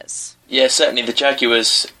think it is. Yeah, certainly the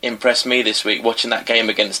Jaguars impressed me this week watching that game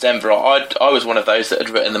against Denver. I was one of those that had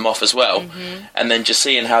written them off as well. Mm-hmm. And then just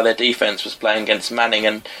seeing how their defense was playing against Manning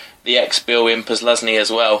and the ex-Bill Impers-Lusney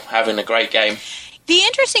as well, having a great game. The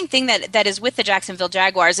interesting thing that is with the Jacksonville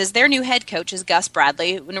Jaguars is their new head coach is Gus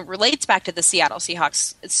Bradley, and it relates back to the Seattle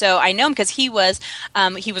Seahawks. So I know him because he was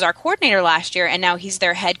our coordinator last year, and now he's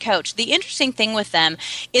their head coach. The interesting thing with them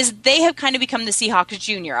is they have kind of become the Seahawks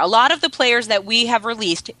Junior. A lot of the players that we have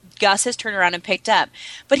released, Gus has turned around and picked up.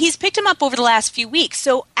 But he's picked them up over the last few weeks.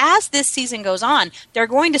 So as this season goes on, they're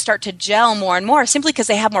going to start to gel more and more simply because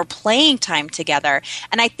they have more playing time together.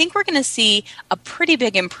 And I think we're going to see a pretty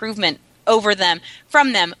big improvement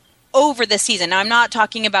from them over the season. Now, I'm not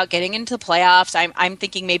talking about getting into the playoffs. I'm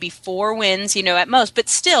thinking maybe 4 wins, at most. But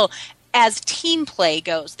still, as team play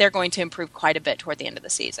goes, they're going to improve quite a bit toward the end of the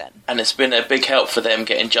season. And it's been a big help for them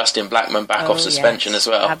getting Justin Blackman back off suspension as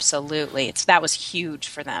well. Absolutely. That was huge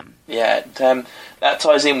for them. Yeah, that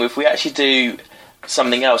ties in with, we actually do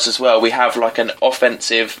something else as well. We have like an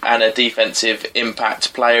offensive and a defensive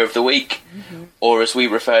impact player of the week, or as we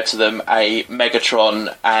refer to them, a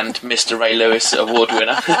Megatron and Mr. Ray Lewis award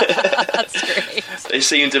winner. That's great. They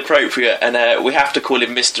seemed appropriate, and we have to call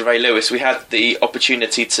him Mr. Ray Lewis. We had the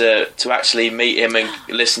opportunity to actually meet him and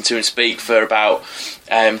listen to him speak for about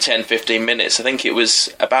 10-15 minutes. I think it was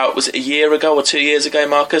it a year ago or 2 years ago,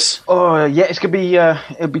 Marcus? Oh yeah, it's gonna be.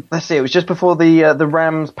 Let's see, it was just before the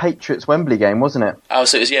Rams Patriots Wembley game, wasn't it? Oh,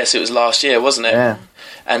 so it was last year, wasn't it? Yeah.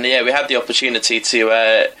 And we had the opportunity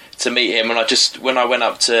to to meet him, and when I went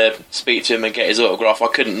up to speak to him and get his autograph, I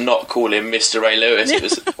couldn't not call him Mr. Ray Lewis,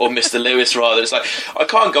 or Mr. Lewis rather. It's like, I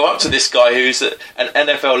can't go up to this guy who's an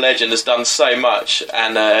NFL legend, has done so much,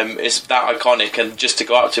 and is that iconic, and just to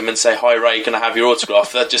go up to him and say, "Hi Ray, can I have your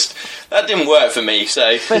autograph?" That didn't work for me. So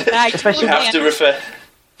especially we have to refer.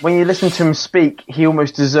 When you listen to him speak, he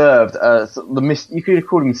almost deserved you could have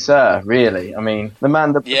called him Sir, really. I mean, the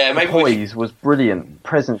man, the poise was brilliant.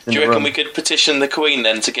 Presence in the room. Do you reckon we could petition the Queen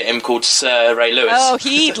then to get him called Sir Ray Lewis? Oh,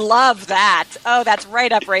 he'd love that. Oh, that's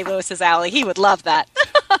right up Ray Lewis's alley. He would love that.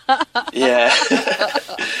 Yeah.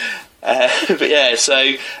 But yeah,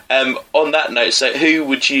 so on that note, so who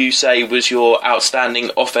would you say was your outstanding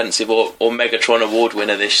offensive or Megatron award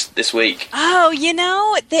winner this week? Oh,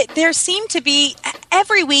 there seem to be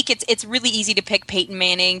every week. It's really easy to pick Peyton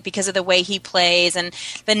Manning because of the way he plays and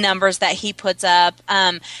the numbers that he puts up.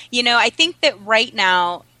 I think that right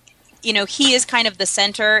now, he is kind of the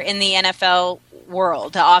center in the NFL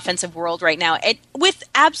world, the offensive world right now, with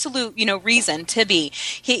absolute, reason to be.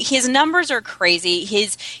 His numbers are crazy.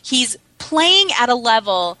 He's playing at a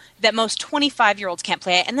level that most 25-year-olds can't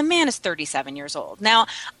play at, and the man is 37 years old. Now,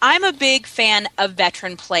 I'm a big fan of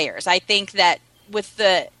veteran players. I think that with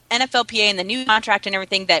the NFLPA and the new contract and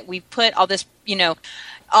everything that we've put all this,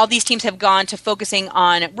 all these teams have gone to focusing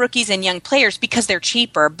on rookies and young players because they're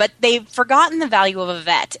cheaper, but they've forgotten the value of a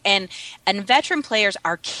vet. And veteran players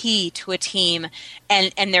are key to a team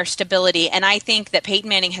and their stability. And I think that Peyton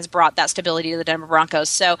Manning has brought that stability to the Denver Broncos.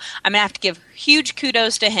 So I'm going to have to give huge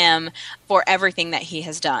kudos to him for everything that he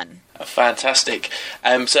has done. Fantastic.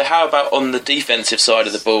 So how about on the defensive side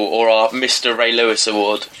of the ball, or our Mr. Ray Lewis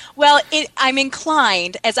award? Well, I'm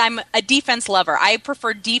inclined, as I'm a defense lover, I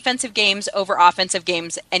prefer defensive games over offensive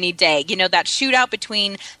games any day. That shootout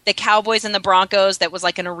between the Cowboys and the Broncos that was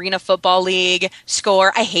like an arena football league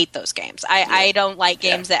score. I hate those games. I don't like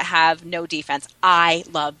games that have no defense. I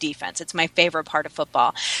love defense. It's my favorite part of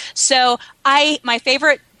football. So my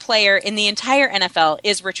favorite player in the entire NFL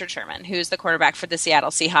is Richard Sherman, who's the quarterback for the Seattle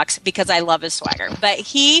Seahawks, because I love his swagger. But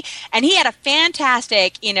he had a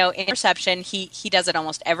fantastic, interception. He does it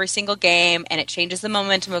almost every single game, and it changes the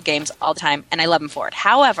momentum of games all the time, and I love him for it.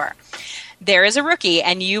 However, there is a rookie,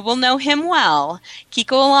 and you will know him well,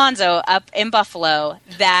 Kiko Alonso up in Buffalo,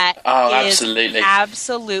 that is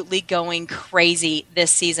absolutely going crazy this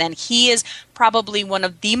season. He is probably one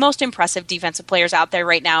of the most impressive defensive players out there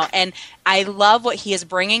right now, and I love what he is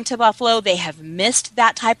bringing to Buffalo. They have missed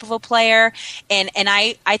that type of a player, and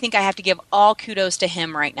I think I have to give all kudos to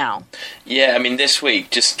him right now. Yeah, I mean, this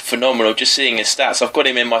week, just phenomenal, just seeing his stats. I've got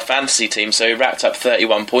him in my fantasy team, so he racked up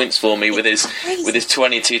 31 points for me with his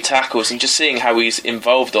 22 tackles, and just seeing how he's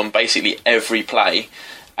involved on basically every play.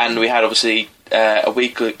 And we had, obviously, a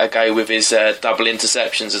week ago with his double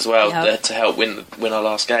interceptions as well to help win our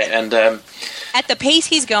last game. And at the pace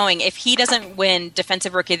he's going, if he doesn't win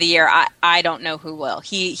Defensive Rookie of the Year, I don't know who will.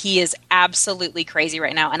 He is absolutely crazy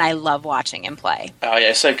right now, and I love watching him play. Oh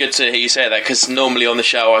yeah, so good to hear you say that, because normally on the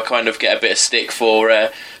show I kind of get a bit of stick for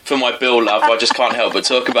my Bill love. I just can't help but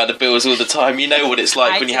talk about the Bills all the time. You know what it's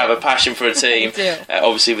like when you have a passion for a team,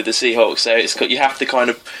 obviously with the Seahawks. So you have to kind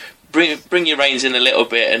of bring your reins in a little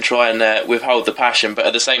bit and try and withhold the passion, but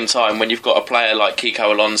at the same time, when you've got a player like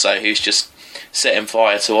Kiko Alonso who's just setting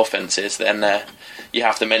fire to offences, then you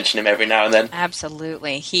have to mention him every now and then.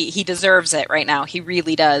 Absolutely. He deserves it right now. He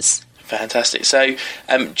really does. Fantastic. So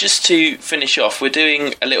just to finish off, we're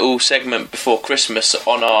doing a little segment before Christmas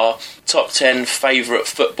on our top 10 favourite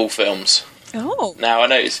football films. Oh. Now, I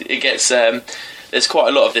know it gets... there's quite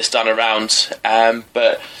a lot of this done around,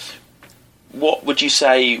 but what would you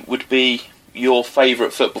say would be your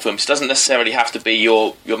favourite football films? It doesn't necessarily have to be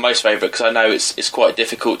your most favourite, because I know it's quite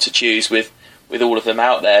difficult to choose with all of them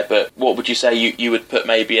out there, but what would you say you would put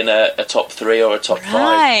maybe in a top 3 or a top 5?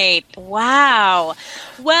 Right. Wow.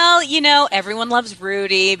 Well, everyone loves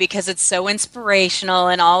Rudy because it's so inspirational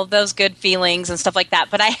and all of those good feelings and stuff like that,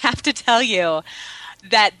 but I have to tell you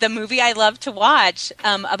that the movie I love to watch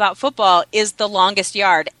about football is The Longest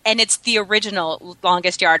Yard, and it's the original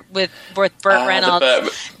Longest Yard with Burt Reynolds.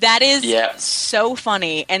 That is so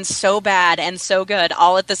funny and so bad and so good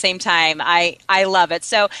all at the same time. I love it.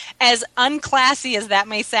 So as unclassy as that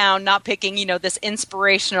may sound, not picking, this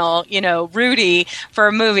inspirational, Rudy for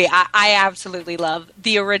a movie, I absolutely love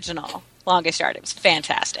the original Longest Yard. It was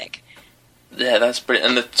fantastic. Yeah, that's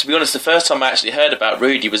brilliant. And to be honest, the first time I actually heard about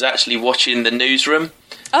Rudy was actually watching The Newsroom.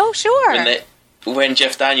 Oh, sure. When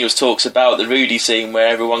Jeff Daniels talks about the Rudy scene where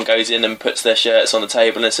everyone goes in and puts their shirts on the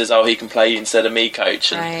table and says, "Oh, he can play instead of me,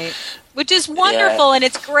 coach." And, right. Which is wonderful, and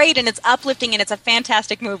it's great, and it's uplifting, and it's a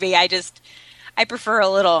fantastic movie. I prefer a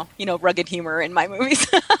little, rugged humor in my movies.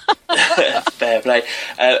 Fair play.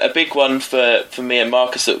 A big one for me and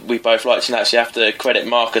Marcus that we both liked, and actually have to credit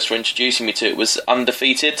Marcus for introducing me to it, was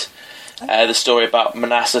Undefeated. The story about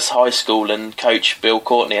Manassas High School and coach Bill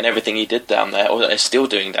Courtney and everything he did down there, or is still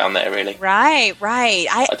doing down there, really. Right.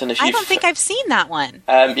 I don't think I've seen that one.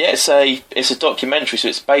 it's a documentary, so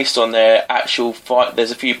it's based on their actual fight.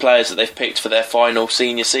 There's a few players that they've picked for their final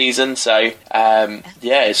senior season, so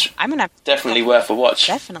it's definitely worth a watch.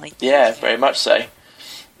 Definitely. Yeah, very much so.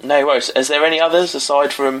 No worries. Is there any others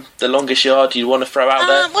aside from The Longest Yard you want to throw out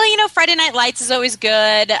there? Well, Friday Night Lights is always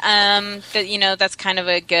good. That's kind of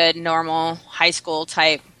a good, normal high school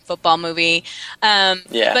type football movie. But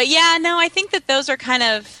I think that those are kind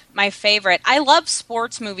of my favorite. I love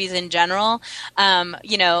sports movies in general,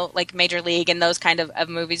 like Major League and those kind of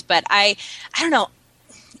movies. But I don't know.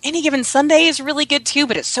 Any Given Sunday is really good too,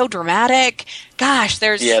 but it's so dramatic. Gosh,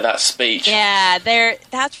 that speech. Yeah,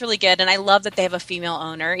 that's really good, and I love that they have a female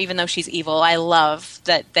owner, even though she's evil. I love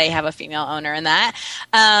that they have a female owner in that.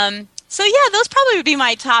 Those probably would be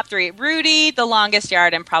my top 3: Rudy, The Longest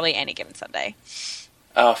Yard, and probably Any Given Sunday.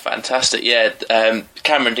 Oh, fantastic! Yeah,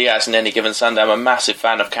 Cameron Diaz in Any Given Sunday. I'm a massive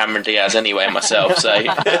fan of Cameron Diaz anyway myself. So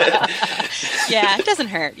yeah, it doesn't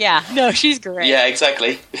hurt. Yeah, no, she's great. Yeah,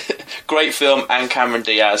 exactly. Great film and Cameron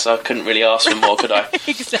Diaz. I couldn't really ask for more, could I?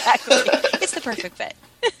 Exactly. It's the perfect fit.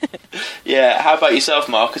 Yeah. How about yourself,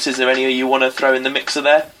 Marcus? Is there any you want to throw in the mixer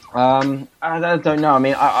there? I don't know. I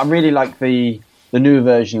mean, I really like the new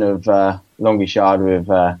version of Longest Yard with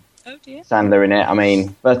Sandler in it. I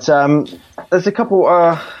mean, but there's a couple.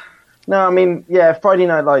 Friday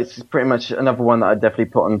Night Lights is pretty much another one that I'd definitely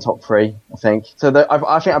put on top 3. I think so.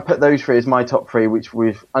 I think I put those 3 as my top 3, which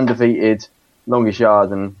with Undefeated, Longest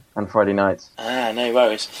Yard, and Friday Nights. No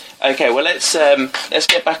worries. Okay, well let's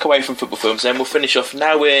get back away from football films, then we'll finish off.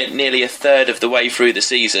 Now we're nearly a third of the way through the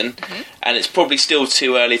season, and it's probably still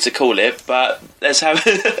too early to call it, but let's have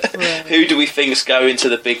who do we think's going to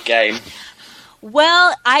the big game?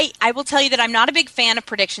 Well, I will tell you that I'm not a big fan of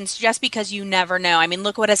predictions just because you never know. I mean,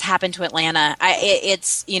 look what has happened to Atlanta.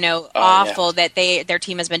 It's awful that their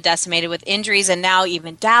team has been decimated with injuries, and now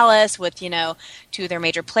even Dallas with 2 of their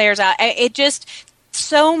major players out. It just,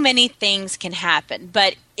 so many things can happen.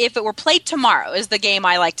 But if it were played tomorrow is the game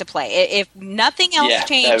I like to play. If nothing else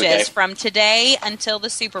changes from today until the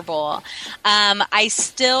Super Bowl, I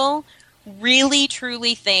still really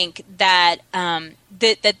truly think that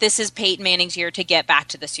that this is Peyton Manning's year to get back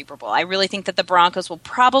to the Super Bowl. I really think that the Broncos will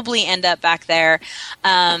probably end up back there.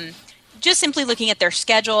 Just simply looking at their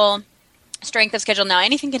schedule, strength of schedule. Now,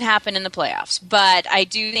 anything can happen in the playoffs, but I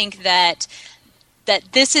do think that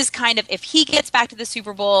this is kind of, if he gets back to the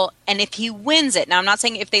Super Bowl and if he wins it, now I'm not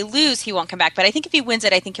saying if they lose he won't come back, but I think if he wins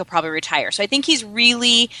it, I think he'll probably retire. So I think he's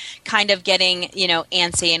really kind of getting,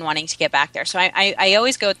 antsy and wanting to get back there. So I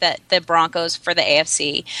always go with the Broncos for the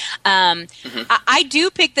AFC. I do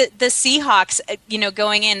pick the Seahawks,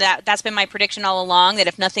 going in. That's been my prediction all along, that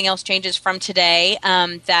if nothing else changes from today,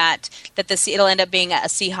 that it'll end up being a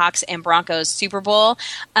Seahawks and Broncos Super Bowl.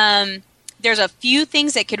 There's a few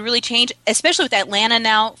things that could really change, especially with Atlanta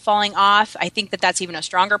now falling off. I think that's even a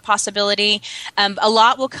stronger possibility. A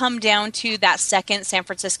lot will come down to that second San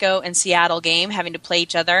Francisco and Seattle game, having to play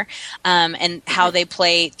each other, and how they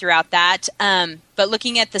play throughout that. But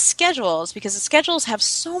looking at the schedules, because the schedules have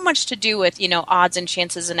so much to do with, odds and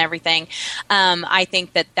chances and everything, I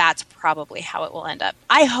think that's probably how it will end up.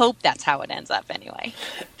 I hope that's how it ends up anyway.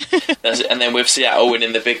 And then with Seattle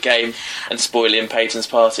winning the big game and spoiling Peyton's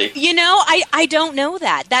party. I don't know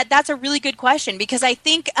that. That's a really good question, because I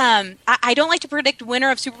think I don't like to predict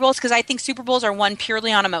winner of Super Bowls, because I think Super Bowls are won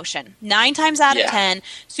purely on emotion. 9 times out of 10,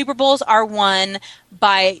 Super Bowls are won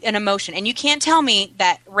by an emotion. And you can't tell me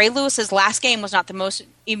that Ray Lewis's last game was not the most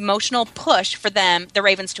emotional push for them, the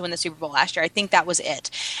Ravens, to win the Super Bowl last year. I think that was it.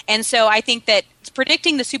 And so I think that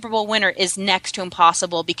predicting the Super Bowl winner is next to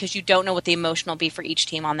impossible, because you don't know what the emotion will be for each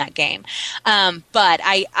team on that game. But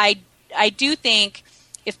I do think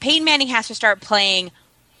if Peyton Manning has to start playing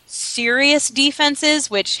serious defenses,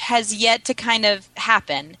 which has yet to kind of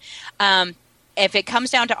happen, if it comes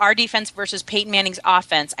down to our defense versus Peyton Manning's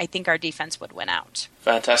offense, I think our defense would win out.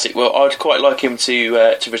 Fantastic. Well, I'd quite like him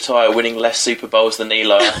to retire winning less Super Bowls than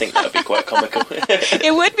Eli. I think that would be quite comical.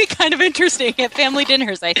 It would be kind of interesting at family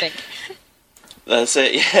dinners, I think. That's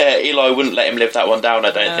it. Yeah, Eli wouldn't let him live that one down,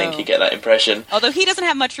 I don't think. You get that impression. Although he doesn't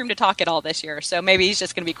have much room to talk at all this year, so maybe he's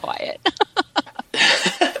just going to be quiet.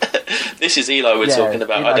 This is Eli we're talking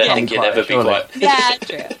about. I don't think he'd ever be quiet. Yeah,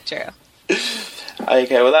 true.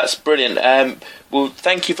 Okay, well that's brilliant. Well,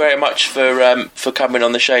 thank you very much for coming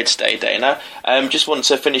on the show today, Dana. Just want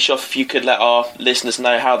to finish off, if you could let our listeners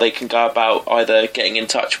know how they can go about either getting in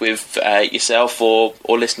touch with yourself or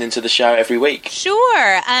listening to the show every week.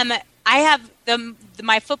 Sure. I have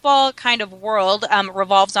my football kind of world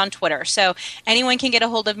revolves on Twitter. So anyone can get a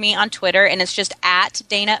hold of me on Twitter, and it's just at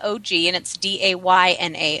DanaOG, and it's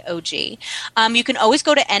DAYNAOG. You can always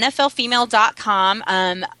go to NFLfemale.com.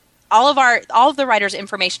 All of the writers'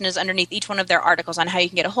 information is underneath each one of their articles on how you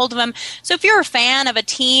can get a hold of them. So if you're a fan of a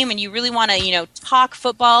team and you really want to, talk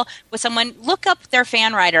football with someone, look up their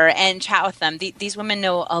fan writer and chat with them. These women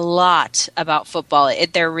know a lot about football.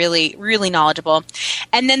 They're really, really knowledgeable.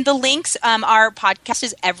 And then the links, our podcast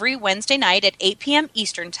is every Wednesday night at 8 p.m.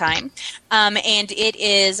 Eastern Time. And it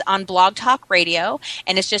is on Blog Talk Radio,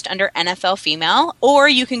 and it's just under NFL Female. Or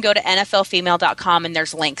you can go to NFLfemale.com, and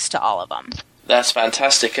there's links to all of them. That's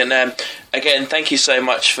fantastic. And again, thank you so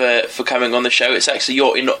much for coming on the show. It's actually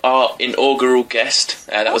our inaugural guest.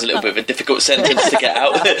 That was a little bit of a difficult sentence to get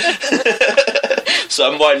out. So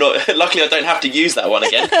I might not... Luckily, I don't have to use that one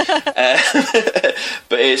again.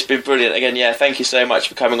 But it's been brilliant. Again, yeah, thank you so much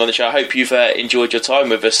for coming on the show. I hope you've enjoyed your time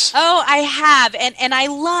with us. Oh, I have. And I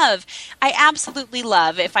absolutely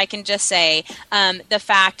love, if I can just say, the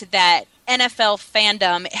fact that NFL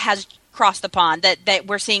fandom has crossed the pond, that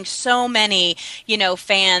we're seeing so many,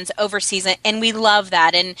 fans overseas, and we love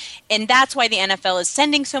that. And that's why the NFL is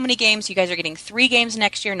sending so many games. You guys are getting 3 games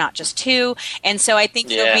next year, not just 2. And so I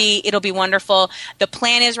think it'll be wonderful. The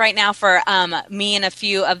plan is right now for me and a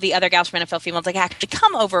few of the other gals from NFL Female to actually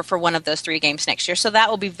come over for one of those 3 games next year. So that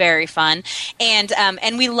will be very fun. And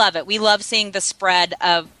we love it. We love seeing the spread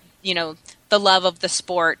of, the love of the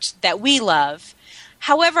sport that we love.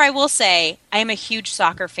 However, I will say I am a huge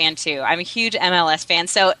soccer fan too. I'm a huge MLS fan,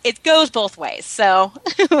 so it goes both ways. So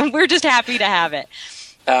we're just happy to have it.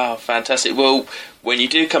 Oh, fantastic. Well, when you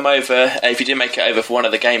do come over, if you do make it over for one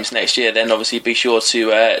of the games next year, then obviously be sure to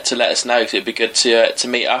let us know, because it'd be good to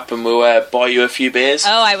meet up, and we'll buy you a few beers.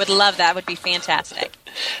 Oh, I would love that. It would be fantastic.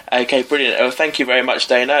 Okay, brilliant. Well, thank you very much,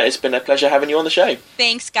 Dana. It's been a pleasure having you on the show.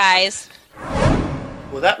 Thanks, guys.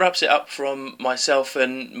 Well, that wraps it up from myself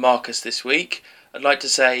and Marcus this week. I'd like to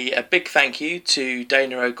say a big thank you to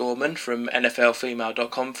Dana O'Gorman from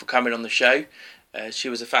NFLfemale.com for coming on the show. She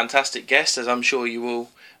was a fantastic guest, as I'm sure you all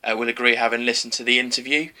will agree, having listened to the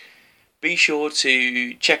interview. Be sure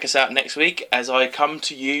to check us out next week as I come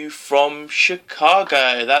to you from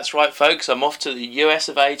Chicago. That's right, folks. I'm off to the US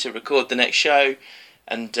of A to record the next show,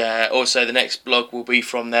 and also the next blog will be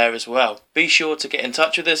from there as well. Be sure to get in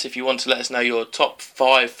touch with us if you want to let us know your top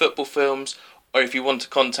 5 football films, or if you want to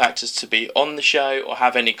contact us to be on the show or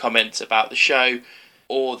have any comments about the show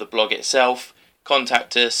or the blog itself.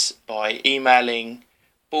 Contact us by emailing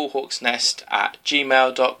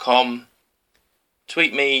bullhawksnest@gmail.com,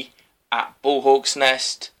 tweet me at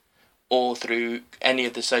bullhawksnest, or through any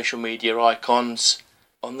of the social media icons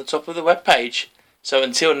on the top of the webpage. So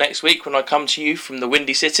until next week, when I come to you from the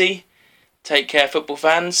Windy City, take care, football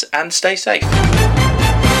fans, and stay safe.